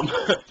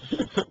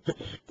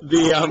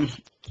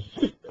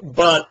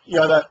 But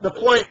the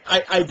point,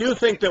 I do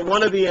think that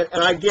one of the,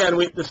 and again,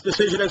 this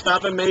decision has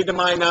not been made to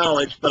my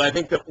knowledge, but I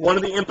think that one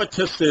of the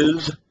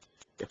impetuses,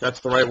 if that's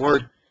the right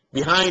word,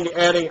 behind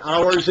adding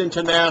hours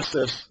into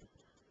NASIS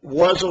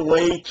was a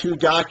way to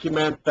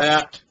document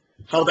that,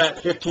 how that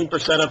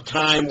 15% of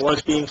time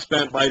was being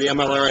spent by the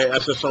MLRA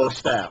SSO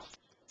staff.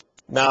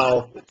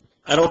 Now,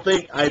 I don't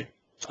think,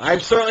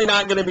 I'm certainly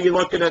not going to be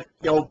looking at,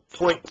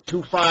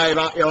 0.25,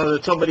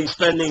 that somebody's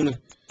spending,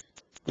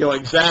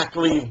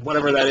 exactly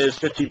whatever that is,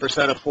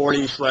 50% of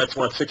 40, so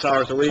that's, 6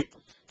 hours a week.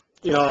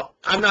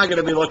 I'm not going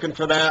to be looking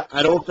for that.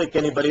 I don't think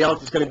anybody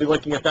else is going to be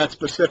looking at that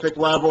specific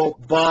level,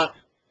 but,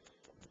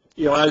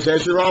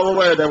 as you're all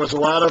aware, there was a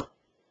lot of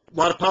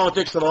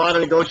politics and a lot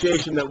of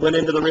negotiation that went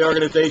into the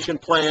reorganization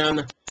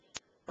plan.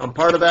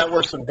 Part of that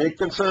were some big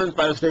concerns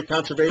by the state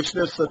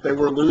conservationists that they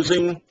were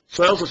losing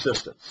soils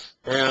assistance.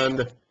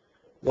 And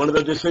one of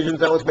the decisions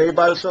that was made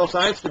by the Soil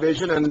Science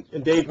Division,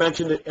 and Dave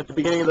mentioned it at the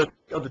beginning of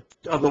the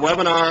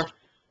webinar,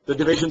 the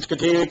division's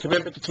continuing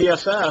commitment to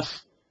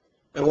TSS.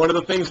 And one of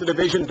the things the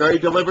division very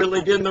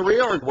deliberately did in the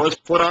reorg was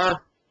put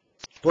our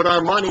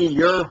money,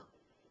 your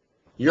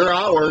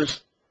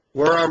hours,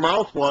 where our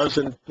mouth was,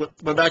 and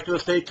went back to the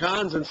state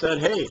cons and said,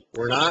 hey,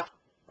 we're not,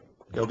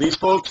 these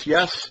folks,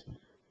 yes,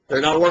 they're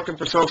not working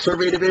for Soil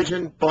Survey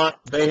Division, but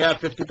they have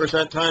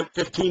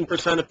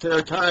 15% of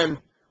their time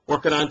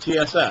working on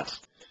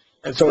TSS.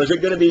 And so is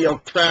it going to be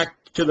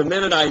tracked to the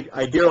minute?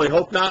 I dearly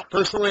hope not,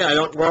 personally.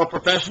 We're all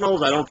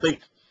professionals. I don't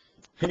think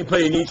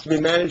anybody needs to be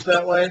managed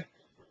that way.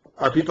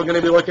 Are people going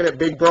to be looking at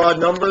big, broad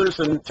numbers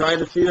and trying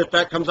to see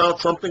that comes out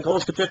something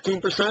close to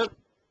 15%?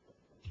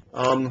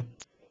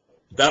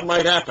 That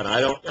might happen.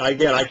 I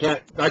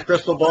can't, my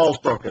crystal ball's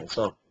broken,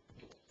 so.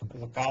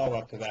 As a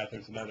follow-up to that,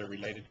 there's another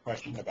related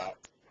question about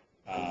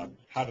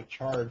how to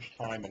charge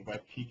time and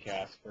web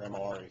TCAS for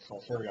MLRA,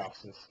 Soil Survey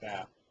Offices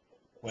staff,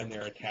 when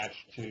they're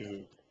attached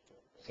to,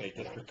 say,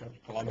 District of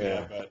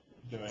Columbia, but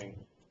doing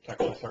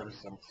technical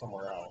services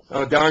somewhere else.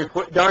 Oh, darn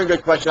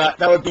good question.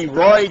 That would be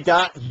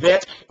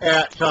roy.vic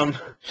at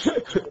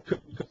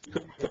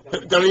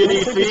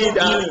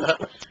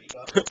WDC.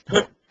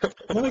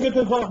 Let me get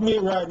this off me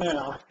right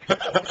now.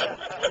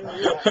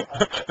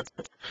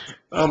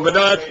 But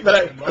no,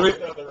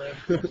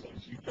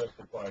 you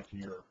testify to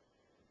your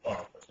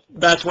office.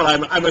 That's what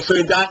I'm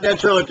assuming.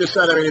 That's really what you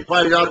said.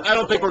 Apply to your own. I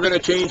don't think we're going to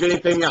change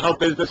anything how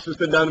business has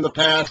been done in the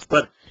past,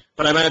 but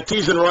I'm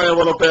teasing Roy a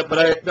little bit.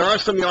 But there are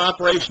some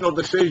operational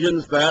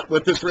decisions that,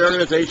 with this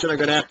reorganization, are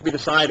going to have to be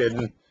decided.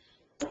 And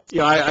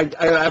I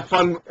have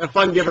fun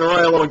giving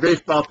Roy a little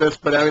grief about this,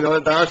 but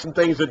there are some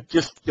things that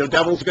just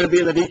devil's going to be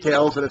in the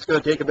details, and it's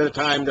going to take a bit of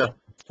time to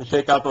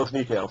shake out those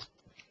details.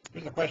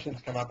 There's a question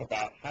that's come up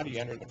about how do you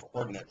enter the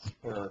coordinates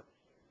for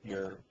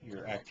your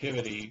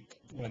activity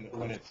when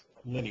it's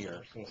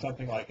linear. So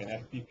something like an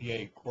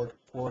FPPA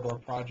corridor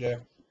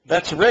project.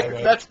 That's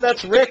Rick.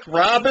 That's Rick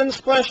Robbins'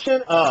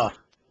 question.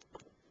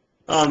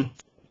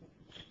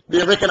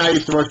 Rick and I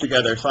used to work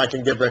together, so I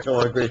can give Rick a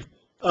little grief.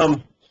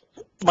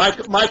 My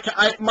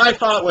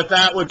thought with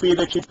that would be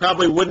that you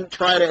probably wouldn't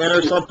try to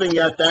enter something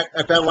at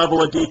that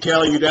level of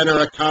detail. You'd enter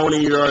a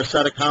county or a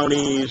set of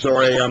counties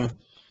or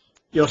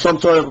some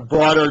sort of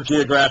broader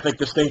geographic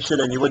distinction,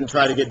 and you wouldn't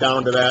try to get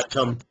down to that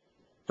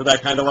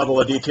kind of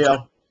level of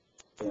detail.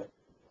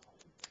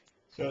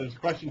 So there's a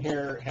question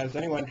here: has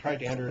anyone tried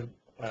to enter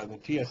the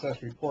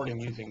TSS reporting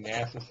using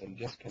NASIS in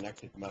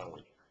disconnected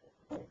mode?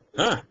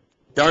 Huh?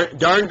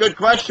 Darn good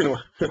question.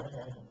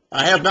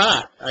 I have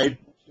not.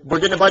 We're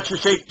getting a bunch of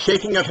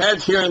shaking of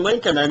heads here in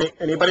Lincoln.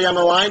 Anybody on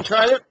the line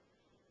try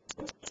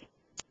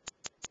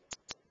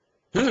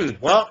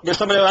it? Well, I guess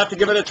somebody will have to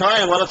give it a try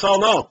and let us all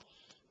know.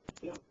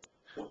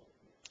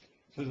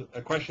 So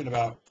a question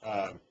about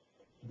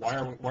why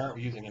aren't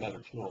we using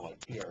another tool like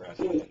PRS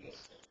for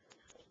this?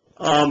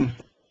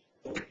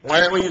 Why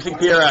aren't we using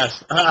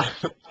PRS?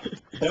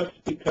 That's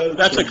because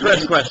that's a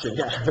Chris question.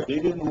 Yeah. They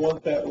didn't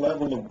want that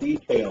level of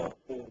detail.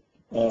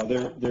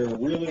 They're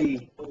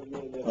really,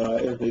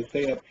 as they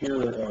say up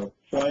here,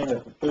 flying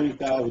at the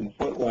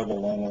 30,000-foot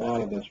level on a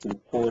lot of this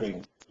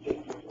reporting.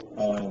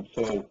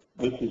 So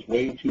this is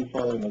way too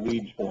far in the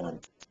weeds for them.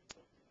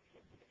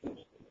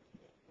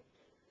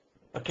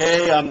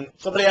 Okay,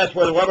 somebody asked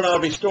where the webinar will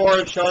be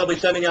stored. Shall I be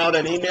sending out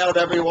an email to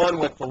everyone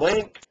with the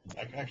link?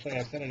 Actually,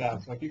 I sent it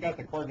out. So if you got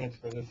the coordinates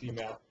for this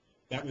email,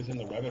 that was in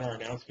the webinar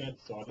announcement.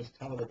 So I'll just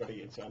tell everybody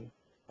it's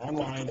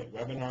online at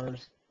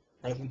webinars,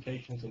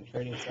 presentations and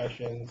training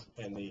sessions,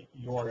 and the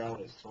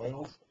URL is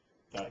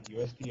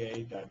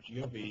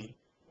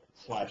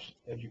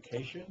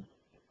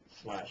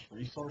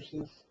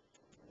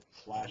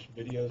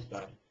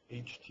soils.usda.gov/education/resources/videos.html.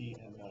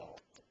 HTML.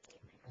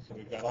 So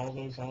we've got all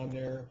those on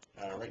there.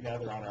 Right now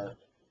they're on our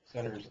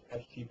center's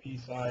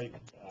FTP site.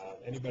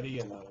 Anybody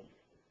in the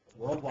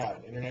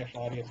worldwide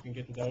international audience can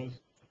get to those.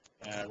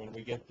 When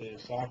we get the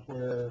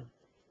software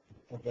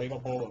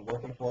available and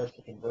working for us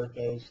to convert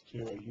those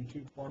to a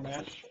YouTube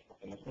format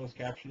and the closed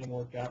captioning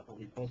worked out, we'll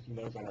be posting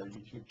those on our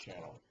YouTube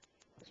channel.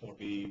 So it'll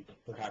be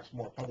perhaps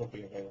more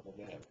publicly available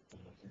then.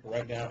 But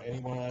right now,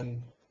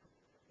 anyone,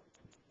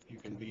 you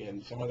can be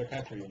in some other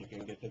country and you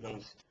can get to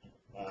those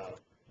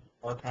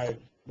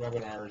archived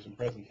webinars and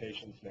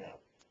presentations now.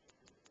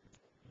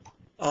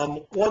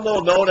 One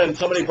little note, and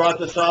somebody brought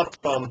this up,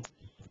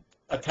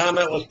 a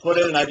comment was put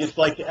in, and I'd just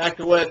like to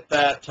echo it,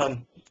 that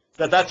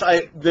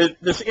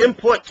this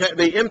input,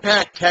 the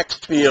impact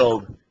text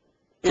field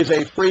is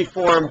a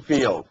free-form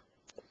field.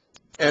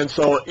 And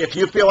so if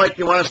you feel like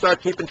you want to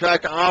start keeping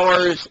track of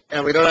hours,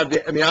 and we don't have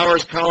the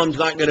hours column's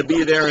not going to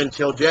be there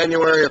until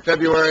January or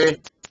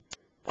February,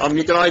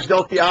 you can always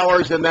note the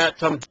hours in that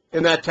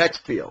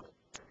text field.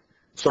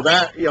 So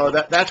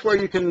that, that's where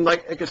you can,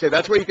 like I say,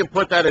 that's where you can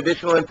put that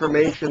additional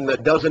information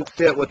that doesn't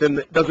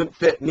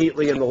fit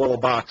neatly in the little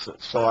boxes.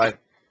 So I'd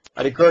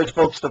encourage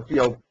folks to,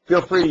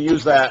 feel free to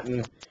use that,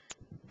 and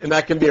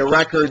that can be a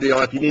record,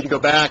 if you need to go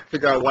back,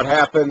 figure out what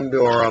happened,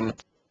 or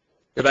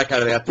that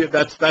kind of thing.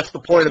 That's the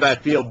point of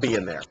that field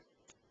being there.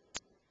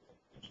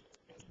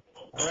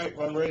 All right,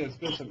 well, Maria, there's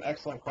been some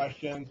excellent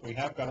questions. We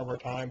have gone over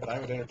time, but I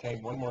would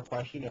entertain one more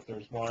question if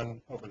there's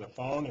one over the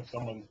phone, if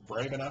someone's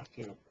brave enough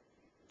to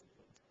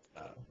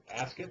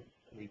ask it.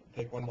 We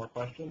take one more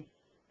question.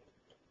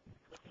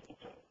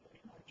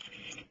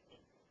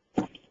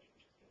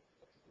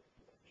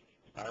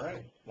 All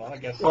right. Well, I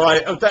guess. All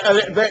right.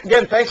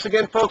 Again, thanks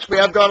again, folks. We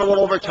have gone a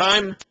little over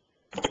time,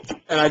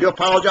 and I do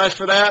apologize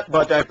for that,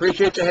 but I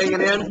appreciate you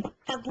hanging in.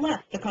 Have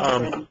left the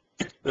conference.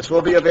 This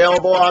will be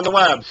available on the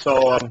web.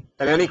 So, and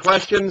any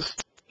questions,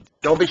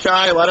 don't be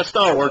shy. Let us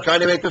know. We're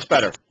trying to make this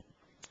better.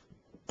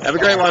 Have a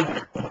great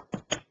one.